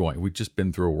times. We've just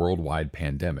been through a worldwide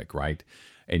pandemic, right?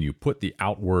 And you put the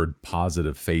outward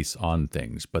positive face on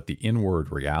things, but the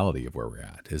inward reality of where we're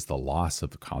at is the loss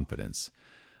of confidence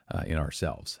in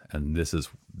ourselves. And this is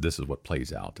what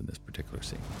plays out in this particular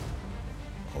scene.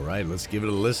 All right, let's give it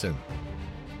a listen.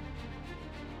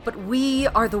 But we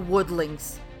are the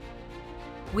woodlings.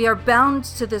 We are bound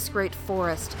to this great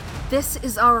forest. This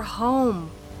is our home.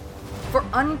 For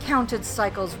uncounted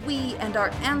cycles, we and our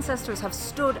ancestors have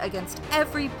stood against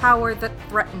every power that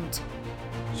threatened.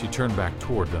 She turned back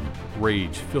toward them,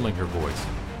 rage filling her voice.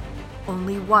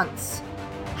 Only once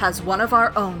has one of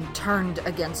our own turned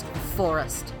against the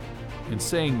forest. In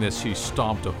saying this, she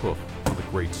stomped a hoof on the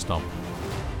great stump,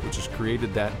 which was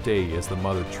created that day as the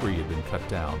mother tree had been cut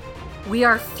down. We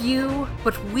are few,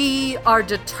 but we are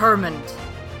determined.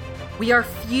 We are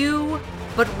few,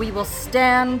 but we will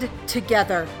stand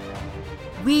together.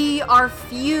 We are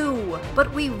few,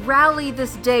 but we rally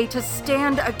this day to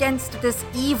stand against this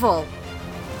evil.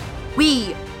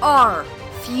 We are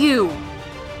few,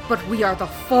 but we are the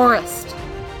forest,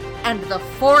 and the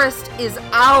forest is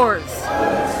ours.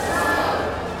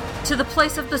 To the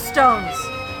place of the stones,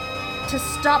 to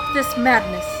stop this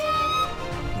madness.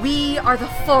 We are the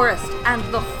forest, and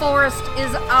the forest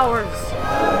is ours.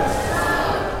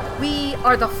 We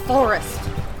are the forest,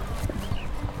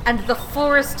 and the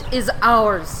forest is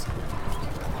ours.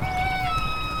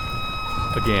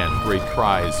 Again, great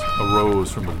cries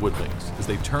arose from the woodlings as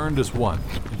they turned as one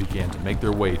and began to make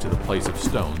their way to the place of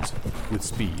stones with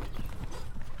speed.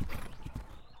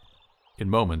 In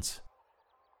moments,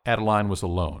 Adeline was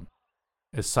alone,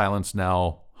 as silence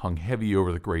now hung heavy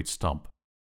over the great stump.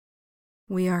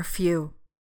 We are few.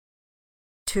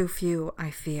 Too few,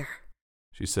 I fear,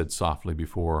 she said softly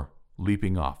before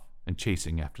leaping off and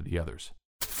chasing after the others.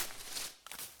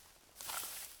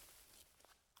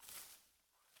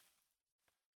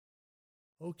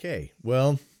 Okay,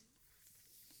 well,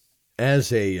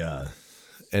 as an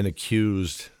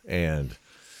accused and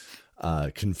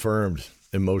confirmed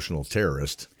emotional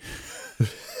terrorist.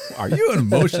 Are you an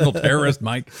emotional terrorist,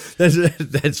 Mike?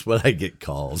 That's what I get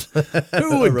called.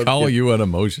 Who would call you an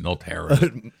emotional terrorist?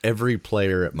 Every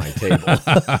player at my table.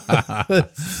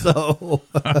 So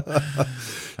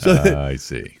I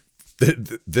see.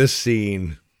 This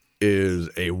scene is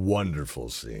a wonderful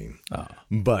scene,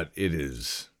 but it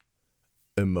is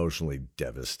emotionally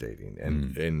devastating.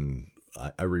 And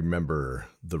I remember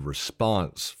the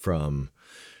response from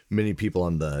many people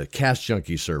on the Cast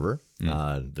Junkie server.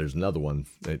 There's another one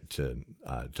to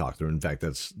talk through. In fact,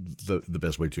 that's the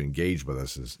best way to engage with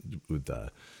us is with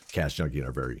Cast Junkie in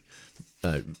our very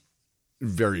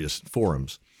various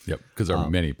forums. Yep, because there are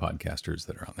many podcasters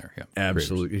that are on there. Yeah,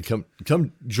 absolutely.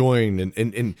 Come join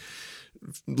and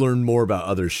learn more about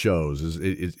other shows.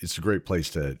 It's a great place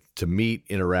to meet,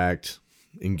 interact,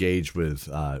 engage with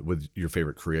your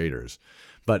favorite creators.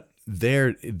 But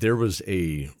there was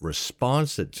a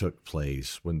response that took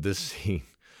place when this scene,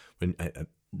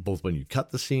 both when you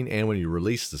cut the scene and when you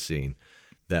release the scene,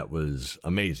 that was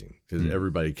amazing because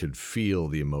everybody could feel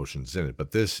the emotions in it.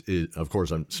 But this is, of course,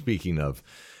 I'm speaking of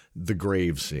the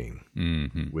grave scene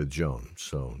with Joan.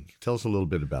 So tell us a little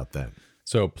bit about that.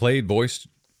 So voiced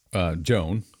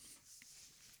Joan,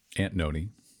 Aunt Noni,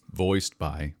 voiced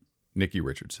by Nikki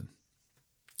Richardson,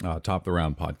 Top of the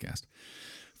Round podcast.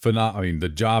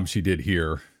 The job she did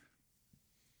here,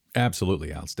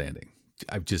 absolutely outstanding.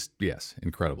 Yes,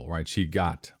 incredible, right? She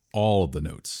got all of the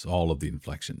notes, all of the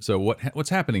inflection. So what's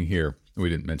happening here? We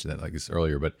didn't mention that like this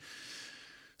earlier, but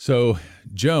so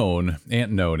Joan,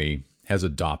 Aunt Noni, has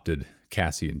adopted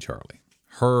Cassie and Charlie.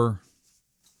 Her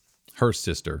her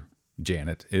sister,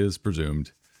 Janet, is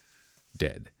presumed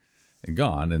dead and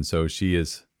gone. And so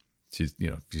she's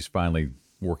finally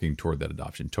working toward that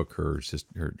adoption, took her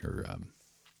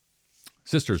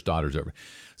sister's daughters over.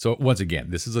 So once again,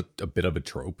 this is a bit of a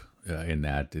trope in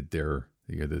that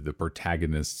the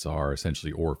protagonists are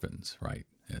essentially orphans, right?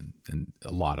 And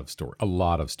a lot of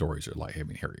stories are like,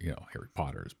 Harry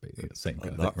Potter is the same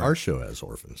kind of thing. Right? Our show has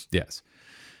orphans. Yes.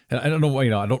 And I don't know why,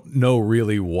 I don't know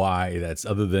really why that's,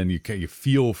 other than you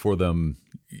feel for them.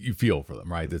 You feel for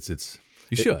them, right? You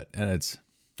should. And it's,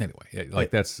 anyway,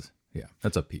 that's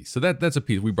a piece. So that's a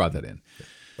piece. We brought that in.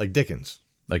 Like Dickens.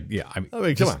 Like, yeah. I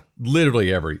mean come on.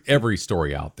 Literally every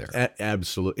story out there.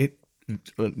 Absolutely.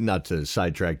 Not to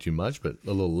sidetrack too much, but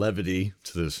a little levity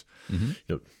to this,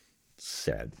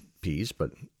 sad piece.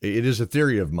 But it is a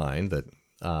theory of mine that,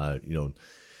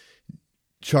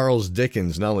 Charles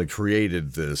Dickens not only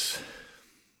created this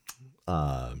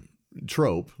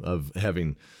trope of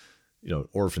having,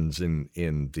 orphans in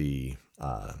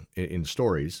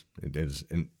stories as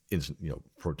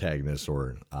protagonists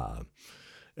or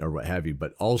what have you,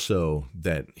 but also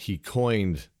that he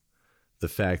coined the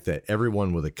fact that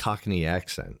everyone with a Cockney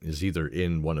accent is either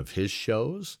in one of his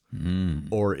shows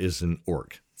or is an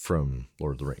orc from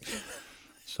Lord of the Rings.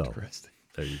 So interesting.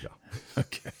 There you go.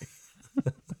 Okay.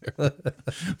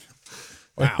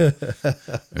 Wow.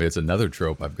 Maybe it's another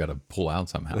trope I've got to pull out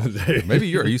somehow.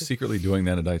 Maybe are you secretly doing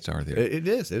that at Dice Tower Theater? It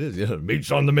is.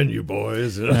 Meat's on the menu,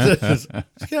 boys. Can I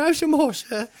have some more,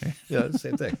 sir? Yeah, the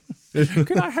same thing.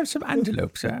 Can I have some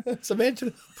antelope, sir? Some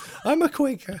antelope. I'm a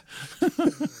Quaker.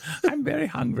 I'm very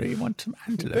hungry. Want some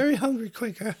antelope? Very hungry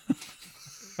Quaker.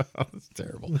 That's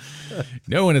terrible.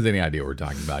 No one has any idea what we're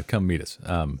talking about. Come meet us.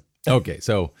 Okay,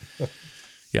 so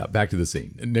yeah, back to the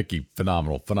scene. Nikki,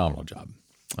 phenomenal job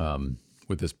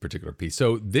with this particular piece.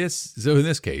 So in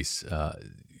this case,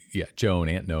 Joan,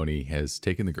 Aunt Noni, has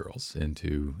taken the girls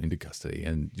into custody,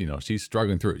 and she's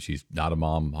struggling through it. She's not a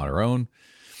mom on her own.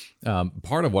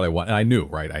 Part of what I want, and I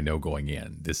know going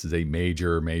in, this is a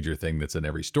major thing that's in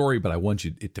every story, but I want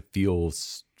it to feel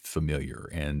familiar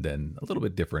and then a little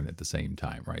bit different at the same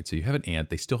time, right? So you have an aunt,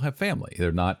 they still have family.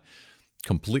 They're not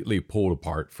completely pulled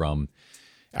apart from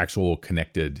actual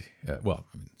connected,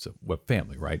 so what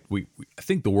family, right? I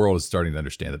think the world is starting to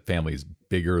understand that family is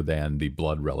bigger than the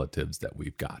blood relatives that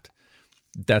we've got.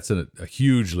 That's a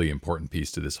hugely important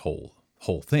piece to this whole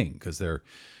thing, because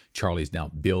Charlie's now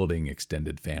building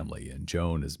extended family, and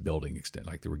Joan is building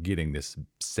like they were getting this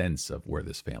sense of where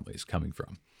this family is coming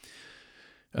from.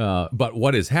 But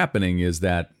what is happening is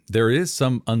that there is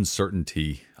some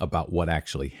uncertainty about what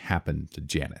actually happened to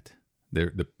Janet.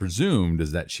 The presumed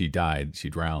is that she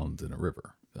drowned in a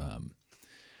river.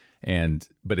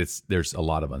 But there's a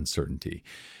lot of uncertainty,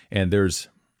 and there's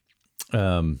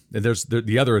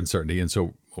the other uncertainty. And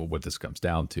so what this comes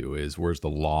down to is, where's the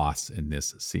loss in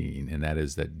this scene? And that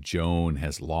is that Joan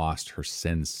has lost her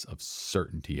sense of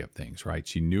certainty of things, right?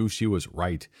 She knew she was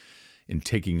right in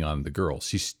taking on the girls.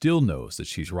 She still knows that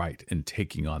she's right in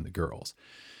taking on the girls,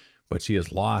 but she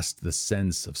has lost the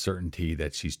sense of certainty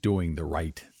that she's doing the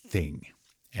right thing.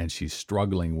 And she's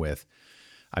struggling with,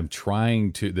 I'm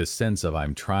trying to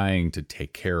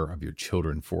take care of your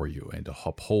children for you and to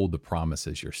uphold the promise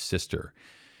as your sister.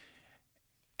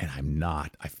 And I'm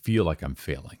not. I feel like I'm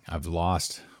failing. I've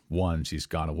lost one. She's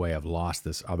gone away. I've lost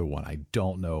this other one. I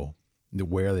don't know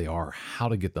where they are, how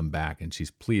to get them back. And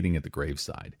she's pleading at the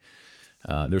graveside.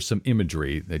 There's some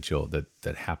imagery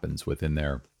that happens within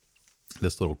there.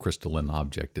 This little crystalline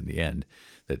object in the end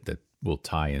that will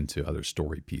tie into other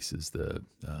story pieces, the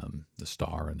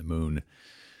star and the moon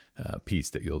piece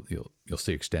that you'll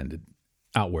see extended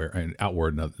outward in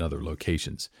other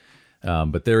locations.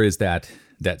 But there is that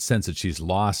sense that she's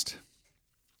lost.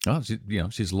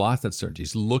 She's lost that certainty.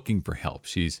 She's looking for help.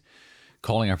 She's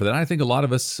calling out for that. And I think a lot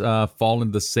of us fall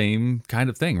into the same kind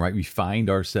of thing, right? We find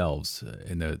ourselves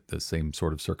in the same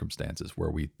sort of circumstances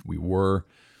where we were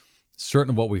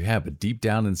certain of what we have, but deep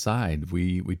down inside,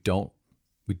 we don't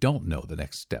know the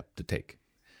next step to take.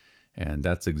 And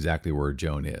that's exactly where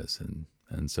Joan is.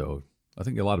 And so I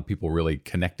think a lot of people really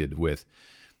connected with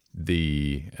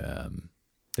they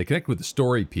connected with the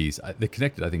story piece. They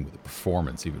connected, I think, with the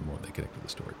performance even more than they connected with the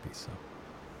story piece. So.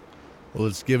 Well,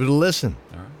 let's give it a listen.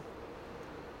 All right.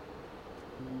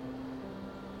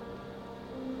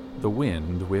 The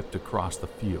wind whipped across the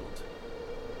field,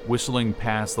 whistling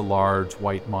past the large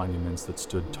white monuments that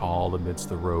stood tall amidst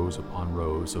the rows upon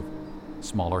rows of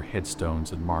smaller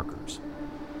headstones and markers,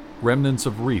 remnants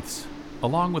of wreaths,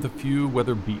 along with a few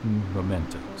weather-beaten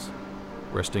mementos,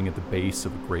 resting at the base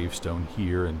of a gravestone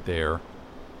here and there,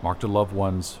 marked a loved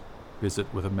one's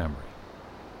visit with a memory.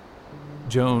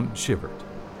 Joan shivered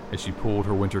as she pulled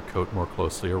her winter coat more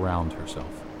closely around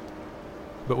herself.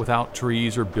 But without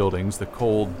trees or buildings, the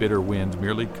cold, bitter wind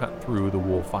merely cut through the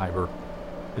wool fiber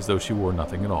as though she wore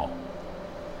nothing at all.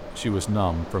 She was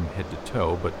numb from head to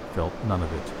toe, but felt none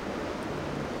of it.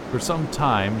 For some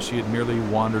time, she had merely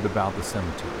wandered about the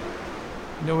cemetery,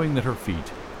 knowing that her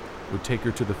feet would take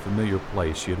her to the familiar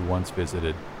place she had once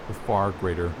visited with far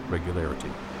greater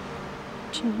regularity.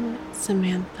 Jean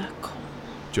Samantha Cole.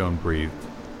 Joan breathed,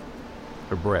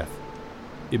 her breath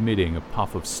emitting a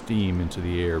puff of steam into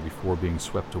the air before being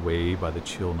swept away by the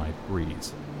chill night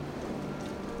breeze.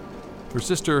 Her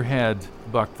sister had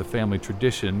bucked the family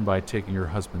tradition by taking her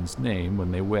husband's name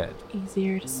when they wed.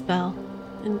 Easier to spell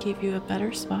and give you a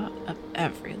better spot of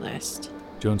every list.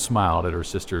 Joan smiled at her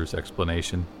sister's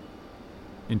explanation.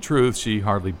 In truth, she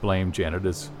hardly blamed Janet,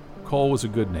 as Cole was a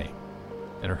good name,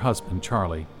 and her husband,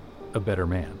 Charlie, a better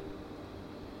man.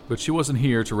 But she wasn't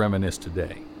here to reminisce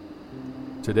today.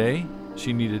 Today,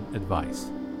 she needed advice.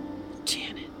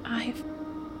 Janet, I've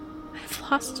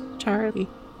lost Charlie.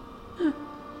 I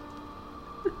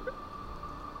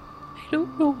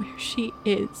don't know where she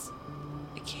is.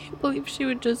 I can't believe she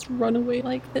would just run away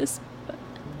like this, but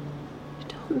I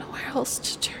don't know where else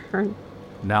to turn.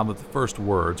 Now that the first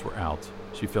words were out,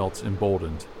 she felt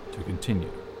emboldened to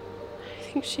continue. I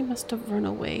think she must have run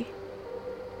away.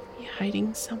 Be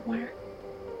hiding somewhere.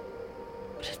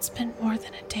 But it's been more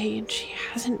than a day and she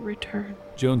hasn't returned.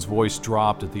 Joan's voice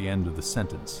dropped at the end of the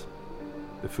sentence,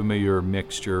 the familiar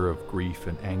mixture of grief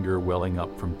and anger welling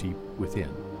up from deep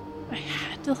within. I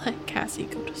had to let Cassie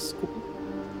go to school.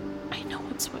 I know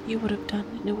it's what you would have done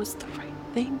and it was the right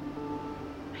thing.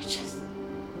 I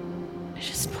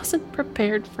just wasn't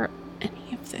prepared for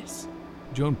any of this.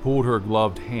 Joan pulled her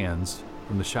gloved hands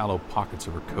from the shallow pockets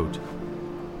of her coat.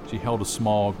 She held a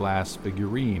small glass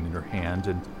figurine in her hand,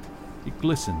 and it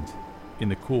glistened in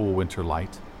the cool winter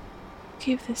light. You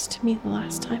gave this to me the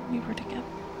last time we were together.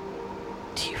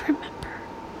 Do you remember?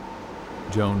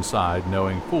 Joan sighed,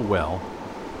 knowing full well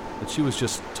that she was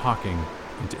just talking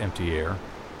into empty air.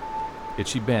 Yet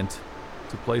she bent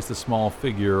to place the small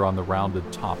figure on the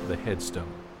rounded top of the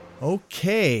headstone.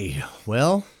 Okay,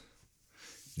 well,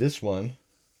 this one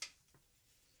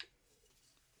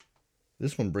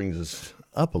brings us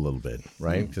up a little bit,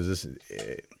 right? Because this,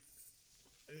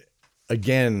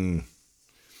 again,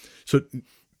 so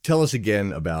tell us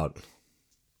again about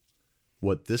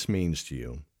what this means to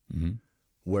you,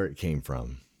 where it came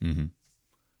from,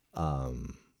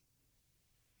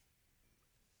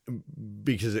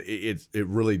 because it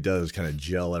really does kind of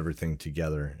gel everything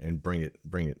together and bring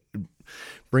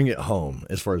it home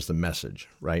as far as the message,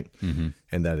 right?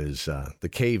 And that is the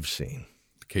cave scene.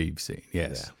 The cave scene,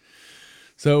 yes. Yeah.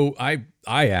 So I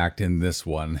act in this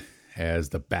one as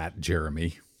the bat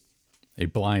Jeremy, a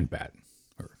blind bat,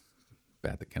 or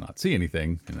bat that cannot see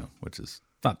anything, which is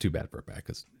not too bad for a bat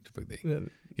because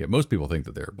most people think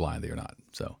that they're blind. They are not.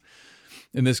 So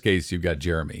in this case, you've got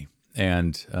Jeremy,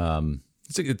 and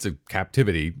it's a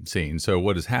captivity scene. So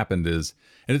what has happened is,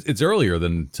 and it's earlier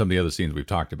than some of the other scenes we've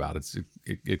talked about.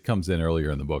 It comes in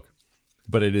earlier in the book,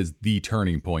 but it is the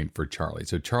turning point for Charlie.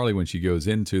 So Charlie, when she goes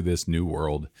into this new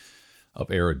world of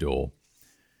Eridul,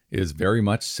 is very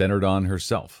much centered on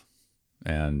herself,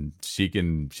 and she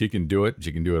can do it.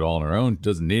 She can do it all on her own.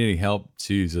 Doesn't need any help.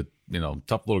 She's a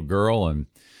tough little girl, and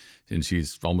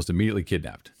she's almost immediately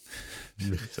kidnapped,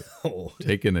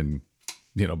 taken and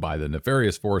by the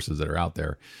nefarious forces that are out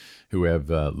there, who have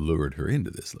lured her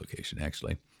into this location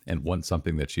actually, and want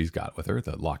something that she's got with her,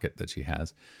 the locket that she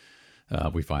has.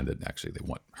 We find that actually they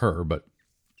want her, but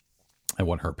I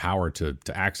want her power to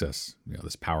access,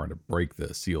 this power to break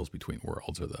the seals between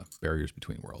worlds, or the barriers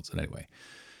between worlds. And anyway,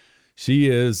 she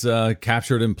is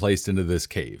captured and placed into this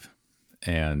cave.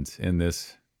 And in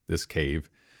this cave,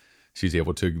 she's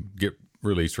able to get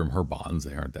released from her bonds.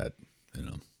 They aren't that,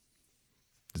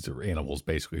 these are animals,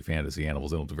 basically fantasy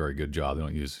animals. They don't do a very good job. They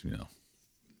don't use,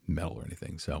 metal or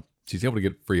anything. So she's able to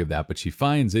get free of that. But she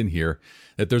finds in here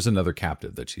that there's another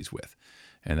captive that she's with.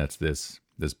 And that's this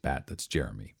bat that's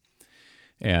Jeremy.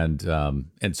 And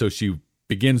so she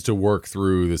begins to work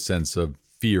through the sense of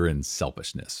fear and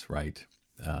selfishness, right?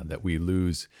 That we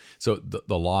lose. So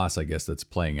the loss, I guess, that's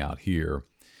playing out here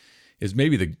is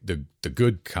maybe the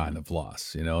good kind of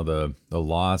loss. The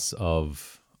loss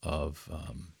of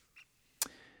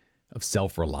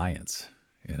self-reliance.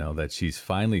 That she's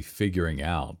finally figuring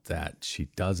out that she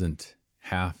doesn't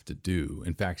have to do.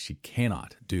 In fact, she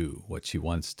cannot do what she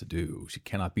wants to do. She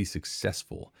cannot be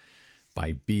successful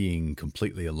by being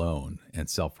completely alone and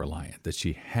self-reliant, that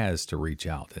she has to reach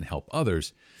out and help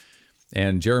others.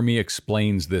 And Jeremy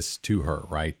explains this to her,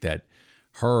 right? That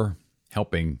her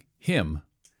helping him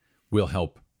will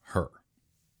help her.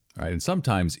 Right? And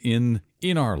sometimes in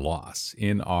our loss,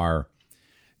 in our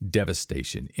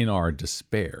devastation, in our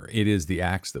despair, it is the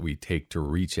acts that we take to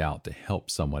reach out to help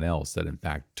someone else that in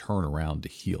fact turn around to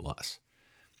heal us.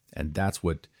 And that's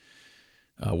what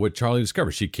Charlie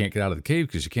discovers. She can't get out of the cave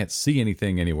because she can't see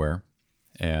anything anywhere.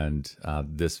 And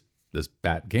this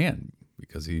bat can,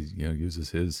 because he uses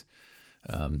his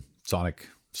sonic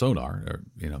sonar,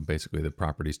 or basically the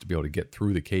properties to be able to get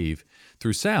through the cave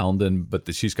through sound.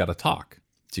 But she's got to talk.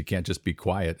 She can't just be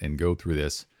quiet and go through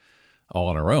this all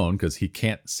on her own, because he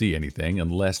can't see anything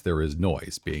unless there is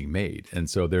noise being made. And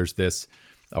so there's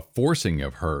a forcing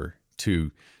of her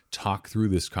to talk through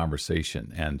this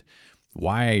conversation. And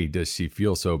why does she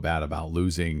feel so bad about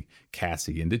losing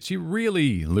Cassie? And did she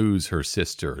really lose her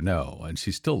sister? No. And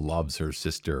she still loves her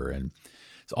sister. And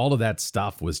so all of that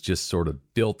stuff was just sort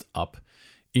of built up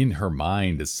in her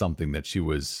mind as something that she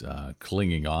was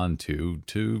clinging on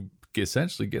to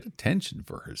essentially get attention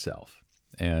for herself.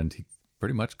 And he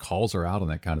pretty much calls her out on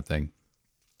that kind of thing.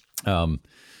 And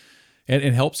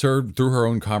helps her through her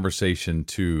own conversation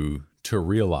to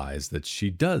realize that she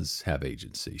does have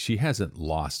agency. She hasn't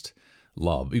lost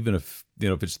love, even if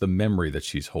it's the memory that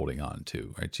she's holding on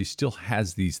to, right? She still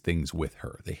has these things with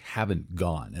her. They haven't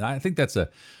gone. And I think that's a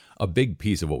big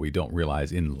piece of what we don't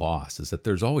realize in loss, is that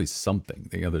there's always something.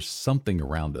 There's something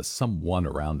around us, someone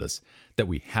around us that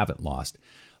we haven't lost.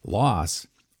 Loss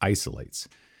isolates.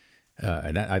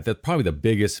 And that's probably the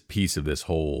biggest piece of this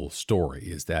whole story,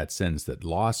 is that sense that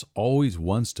loss always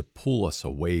wants to pull us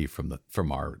away from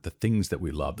the things that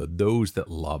we love, those that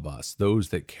love us, those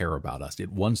that care about us.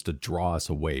 It wants to draw us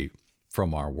away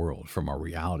from our world, from our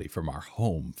reality, from our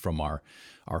home, from our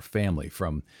family,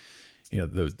 from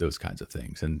those kinds of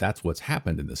things. And that's what's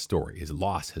happened in this story. Is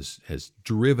loss has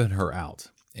driven her out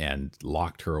and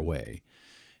locked her away.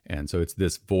 And so it's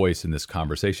this voice in this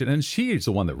conversation, and she is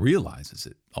the one that realizes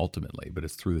it ultimately. But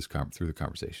it's through the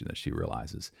conversation that she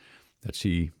realizes that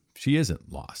she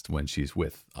isn't lost when she's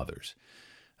with others,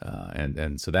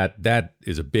 and so that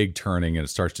is a big turning, and it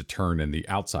starts to turn in the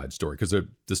outside story, because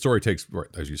the story takes,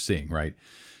 as you're seeing, right.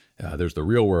 There's the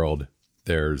real world.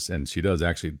 And she does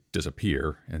actually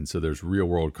disappear, and so there's real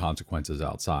world consequences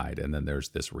outside, and then there's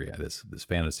this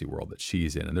fantasy world that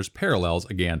she's in, and there's parallels,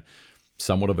 again,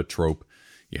 somewhat of a trope.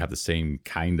 You have the same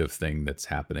kind of thing that's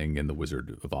happening in The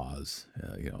Wizard of Oz.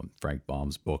 Frank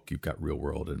Baum's book, you've got real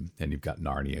world, and you've got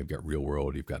Narnia, you've got real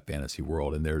world, you've got fantasy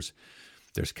world, and there's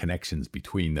connections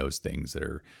between those things that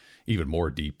are even more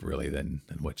deep, really, than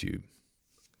what you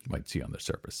might see on the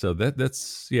surface. So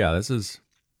this is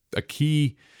a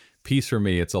key piece for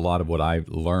me. It's a lot of what I've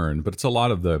learned, but it's a lot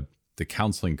of the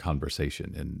counseling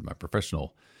conversation in my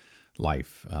professional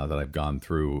life that I've gone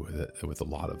through with a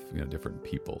lot of different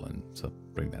people, and so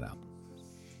bring that out.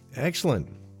 Excellent.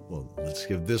 Well, let's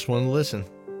give this one a listen.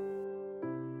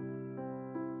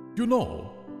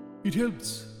 It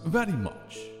helps very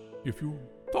much if you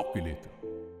talk a little.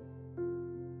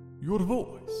 Your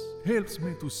voice helps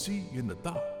me to see in the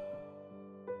dark.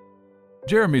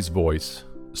 Jeremy's voice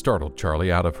startled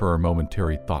Charlie out of her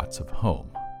momentary thoughts of home.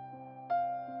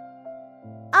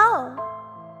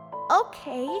 Oh,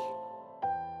 okay.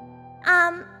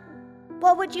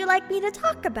 What would you like me to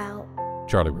talk about?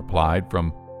 Charlie replied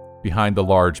from behind the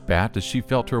large bat as she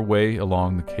felt her way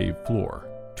along the cave floor,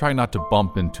 trying not to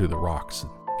bump into the rocks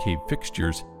and cave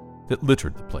fixtures that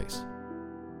littered the place.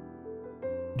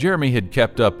 Jeremy had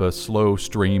kept up a slow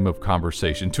stream of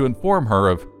conversation to inform her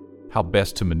of how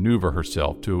best to maneuver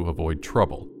herself to avoid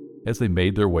trouble as they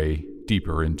made their way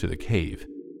deeper into the cave.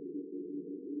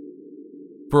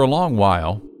 For a long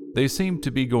while, they seemed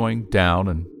to be going down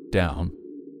and down,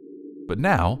 but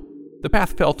now the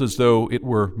path felt as though it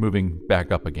were moving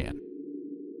back up again.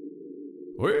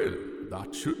 Well,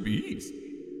 that should be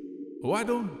easy. Why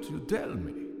don't you tell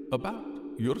me about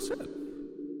yourself?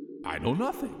 I know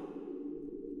nothing.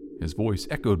 His voice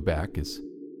echoed back as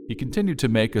he continued to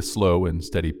make a slow and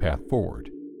steady path forward.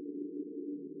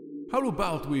 How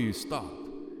about we start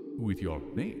with your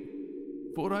name?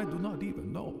 For I do not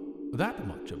even know that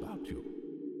much about you.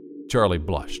 Charlie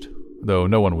blushed, though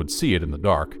no one would see it in the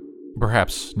dark,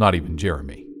 perhaps not even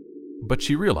Jeremy. But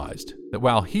she realized that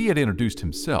while he had introduced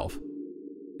himself,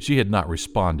 she had not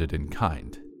responded in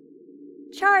kind.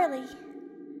 Charlie.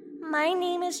 My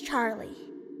name is Charlie.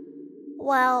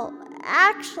 Well,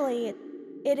 actually,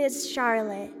 it is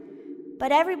Charlotte,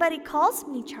 but everybody calls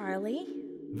me Charlie.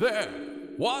 There,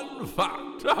 one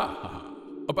fact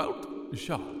about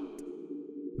Charlotte.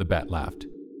 The bat laughed,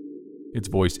 its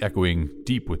voice echoing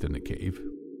deep within the cave.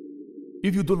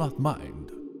 If you do not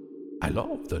mind, I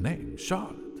love the name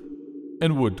Charlotte.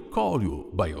 and would call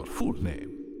you by your full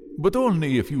name, but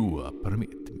only if you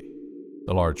permit me.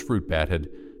 The large fruit bat had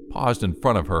paused in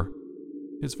front of her,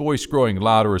 his voice growing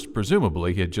louder as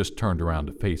presumably he had just turned around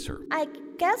to face her. I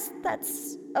guess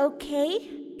that's okay.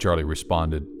 Charlie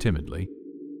responded timidly.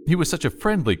 He was such a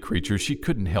friendly creature she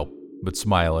couldn't help but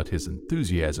smile at his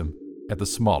enthusiasm at the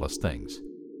smallest things.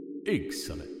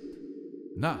 Excellent.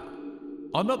 Now,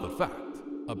 another fact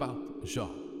about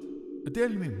Charlotte. Tell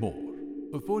me more,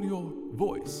 for your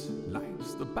voice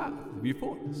lights the path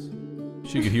before us.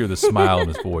 She could hear the smile in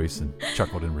his voice and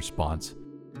chuckled in response.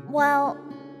 Well,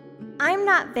 I'm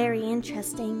not very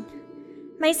interesting.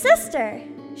 My sister,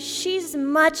 she's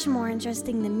much more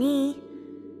interesting than me.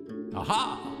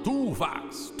 Aha! Two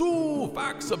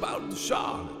facts about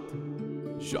Charlotte.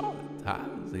 Charlotte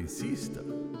has a sister.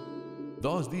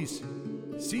 Does this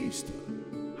sister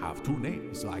have two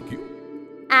names like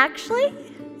you? Actually,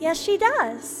 yes, she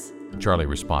does. Charlie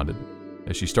responded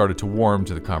as she started to warm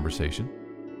to the conversation.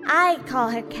 I call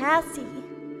her Cassie,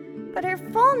 but her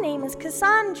full name is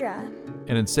Cassandra.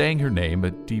 And in saying her name,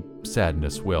 a deep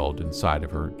sadness welled inside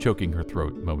of her, choking her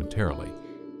throat momentarily.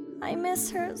 I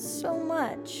miss her so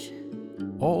much.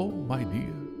 Oh, my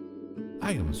dear,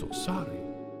 I am so sorry.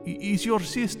 Is your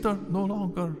sister no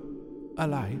longer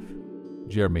alive?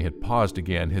 Jeremy had paused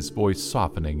again, his voice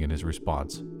softening in his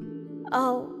response.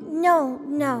 Oh,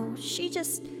 no, she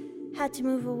just had to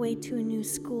move away to a new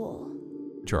school.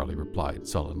 Charlie replied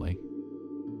sullenly.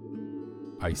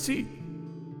 I see.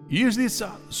 Is this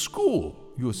a school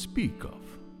you speak of?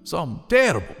 Some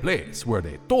terrible place where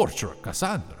they torture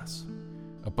Cassandras?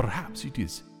 Perhaps it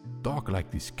is dark like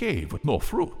this cave with no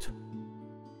fruit.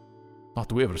 Not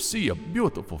to ever see a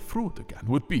beautiful fruit again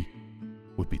would be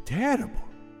terrible.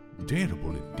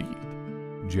 Terrible indeed.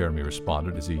 Jeremy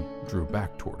responded as he drew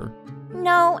back toward her.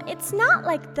 No, it's not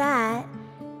like that.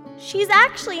 She's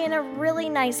actually in a really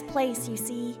nice place, you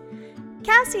see.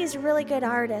 Cassie is a really good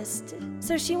artist,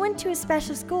 so she went to a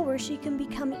special school where she can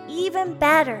become even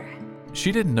better.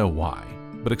 She didn't know why,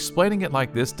 but explaining it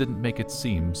like this didn't make it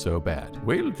seem so bad.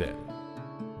 Well then,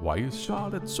 why is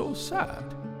Charlotte so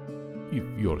sad? If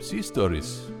your sister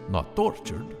is not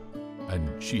tortured,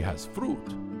 and she has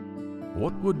fruit,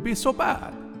 what would be so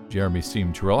bad? Jeremy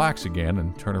seemed to relax again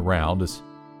and turn around as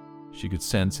she could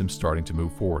sense him starting to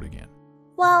move forward again.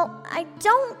 Well, I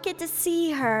don't get to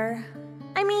see her.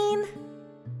 I mean,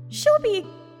 she'll be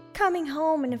coming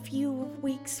home in a few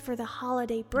weeks for the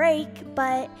holiday break,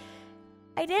 but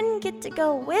I didn't get to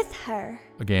go with her.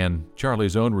 Again,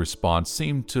 Charlie's own response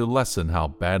seemed to lessen how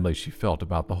badly she felt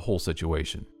about the whole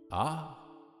situation. Ah,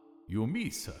 you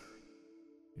miss her.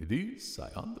 This I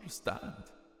understand.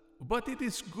 But it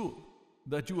is good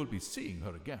that you will be seeing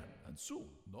her again, and soon,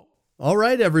 no? All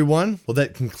right, everyone. Well,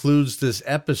 that concludes this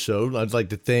episode. I'd like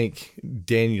to thank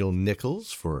Daniel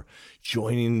Nichols for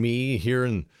joining me here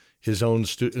in his own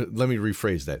studio. Let me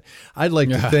rephrase that. I'd like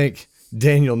to thank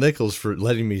Daniel Nichols for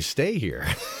letting me stay here.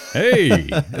 Hey,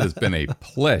 it has been a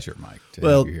pleasure, Mike, to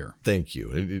have you here. Thank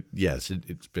you.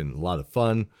 It's been a lot of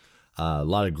fun, a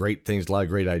lot of great things, a lot of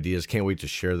great ideas. Can't wait to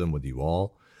share them with you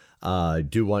all. I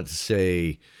do want to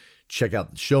say, check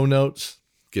out the show notes,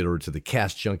 get over to the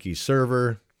Cast Junkie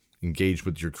server, engage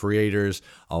with your creators.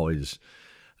 Always,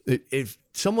 if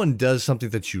someone does something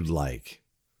that you like,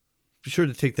 be sure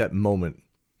to take that moment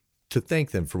to thank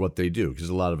them for what they do, because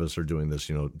a lot of us are doing this,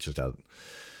 just out.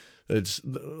 It's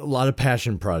a lot of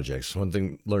passion projects. One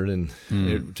thing learning,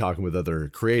 talking with other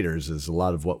creators, is a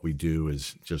lot of what we do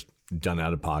is just done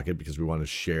out of pocket because we want to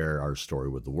share our story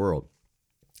with the world.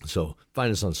 So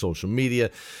find us on social media,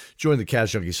 join the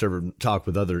Cast Junkie server, talk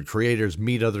with other creators,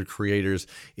 meet other creators,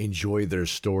 enjoy their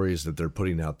stories that they're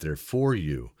putting out there for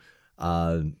you.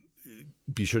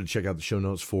 Be sure to check out the show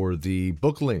notes for the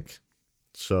book link.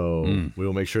 So we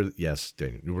will make sure that, yes,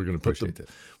 Daniel, we're going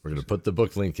to put the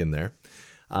book link in there.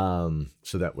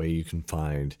 So that way you can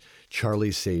find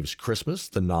Charlie Saves Christmas,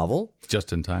 the novel.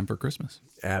 Just in time for Christmas.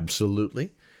 Absolutely.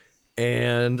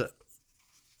 And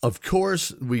of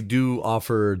course, we do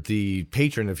offer the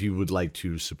Patreon if you would like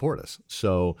to support us.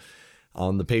 So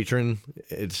on the Patreon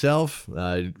itself,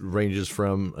 it ranges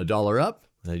from $1 up.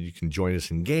 You can join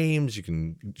us in games. You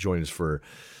can join us for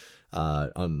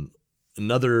on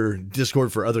another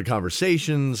Discord for other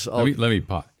conversations. Let me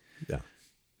pause. Yeah.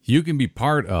 You can be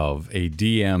part of a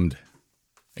game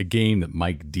that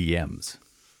Mike DMs.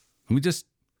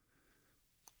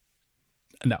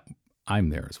 Now, I'm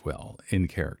there as well in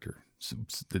character.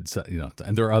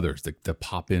 And there are others that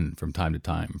pop in from time to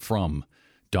time from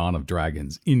Dawn of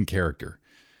Dragons in character.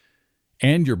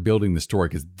 And you're building the story,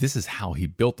 because this is how he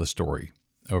built the story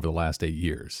over the last 8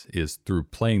 years, is through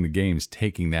playing the games,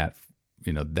 taking that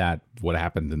that what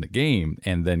happened in the game,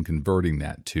 and then converting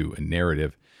that to a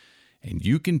narrative. And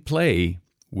you can play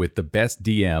with the best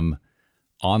DM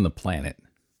on the planet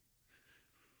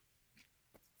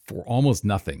for almost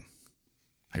nothing.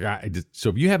 So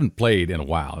if you haven't played in a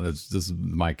while, this is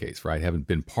my case, right? Haven't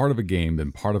been part of a game,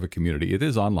 been part of a community. It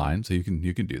is online, so you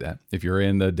can do that. If you're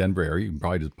in the Denver area, you can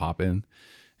probably just pop in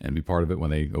and be part of it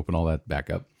when they open all that back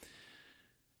up.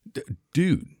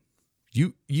 Dude,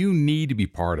 you need to be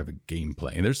part of a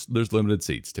gameplay, and there's limited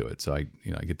seats to it, so I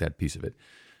get that piece of it.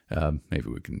 Maybe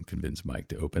we can convince Mike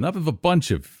to open up. If a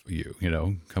bunch of you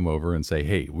come over and say,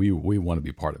 hey, we want to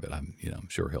be part of it, I'm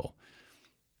sure he'll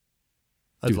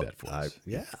do that for us.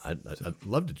 I'd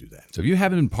love to do that. So if you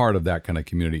haven't been part of that kind of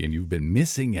community and you've been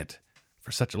missing it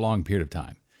for such a long period of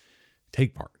time,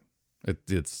 take part.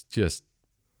 It's just,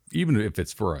 even if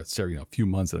it's for a few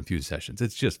months and a few sessions,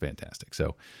 it's just fantastic.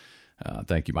 So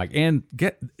thank you, Mike. And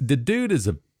the dude is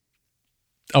a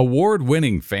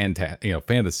award-winning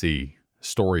fantasy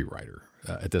story writer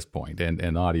at this point,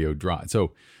 and audio drama.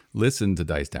 So listen to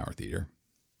Dice Tower Theater,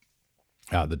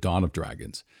 The Dawn of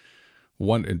Dragons.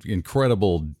 One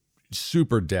incredible,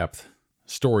 super depth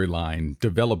storyline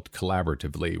developed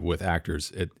collaboratively with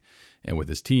actors and with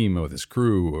his team and with his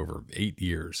crew over 8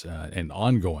 years and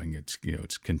ongoing.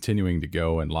 It's continuing to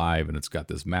go and live, and it's got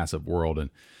this massive world,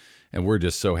 and we're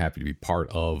just so happy to be part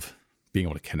of being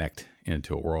able to connect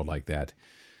into a world like that.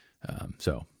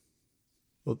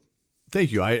 Well,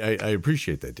 thank you. I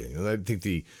appreciate that, Daniel. I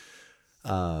think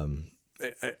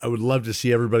I would love to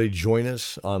see everybody join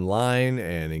us online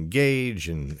and engage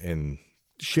and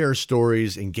share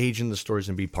stories, engage in the stories,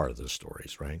 and be part of those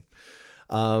stories, right?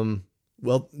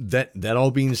 Well, that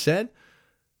all being said,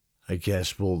 I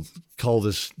guess we'll call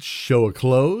this show a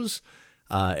close.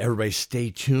 Everybody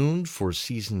stay tuned for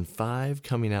season 5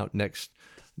 coming out next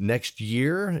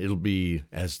year. It'll be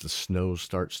as the snow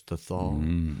starts to thaw,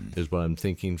 is what I'm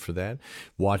thinking for that.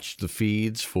 Watch the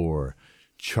feeds for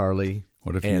Charlie.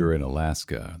 What if you're in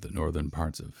Alaska, the northern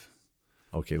parts of...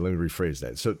 Okay, let me rephrase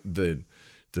that. So the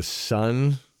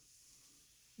sun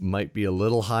might be a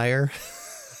little higher.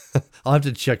 I'll have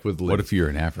to check with Liz. What if you're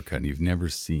in Africa and you've never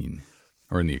seen,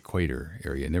 or in the equator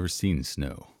area, never seen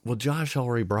snow? Well, Josh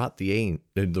already brought the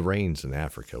rains in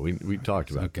Africa. We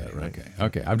talked about that, right?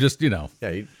 Okay. I'm just, Yeah.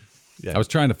 I was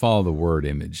trying to follow the word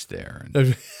image there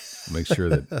and make sure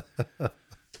that...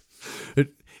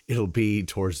 It'll be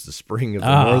towards the spring of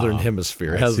the northern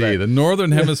hemisphere. I see, the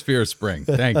northern hemisphere spring.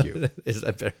 Thank you. Is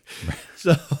that fair?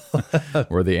 So,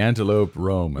 where the antelope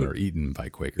roam and are eaten by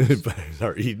Quakers.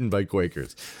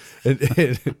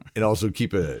 And also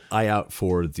keep an eye out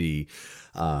for the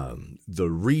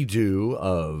redo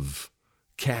of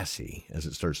Cassie as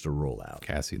it starts to roll out.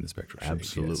 Cassie and the Spectral Shade.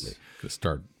 Absolutely. Yes. Gonna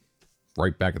start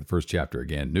right back at the first chapter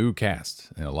again. New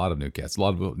cast, and a lot of new casts. A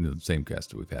lot of the same cast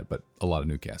that we've had, but a lot of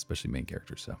new casts, especially main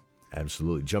characters. So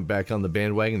absolutely. Jump back on the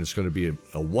bandwagon. It's going to be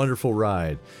a wonderful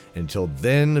ride. Until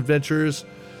then, adventurers,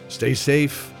 stay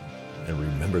safe and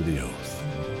remember the oath.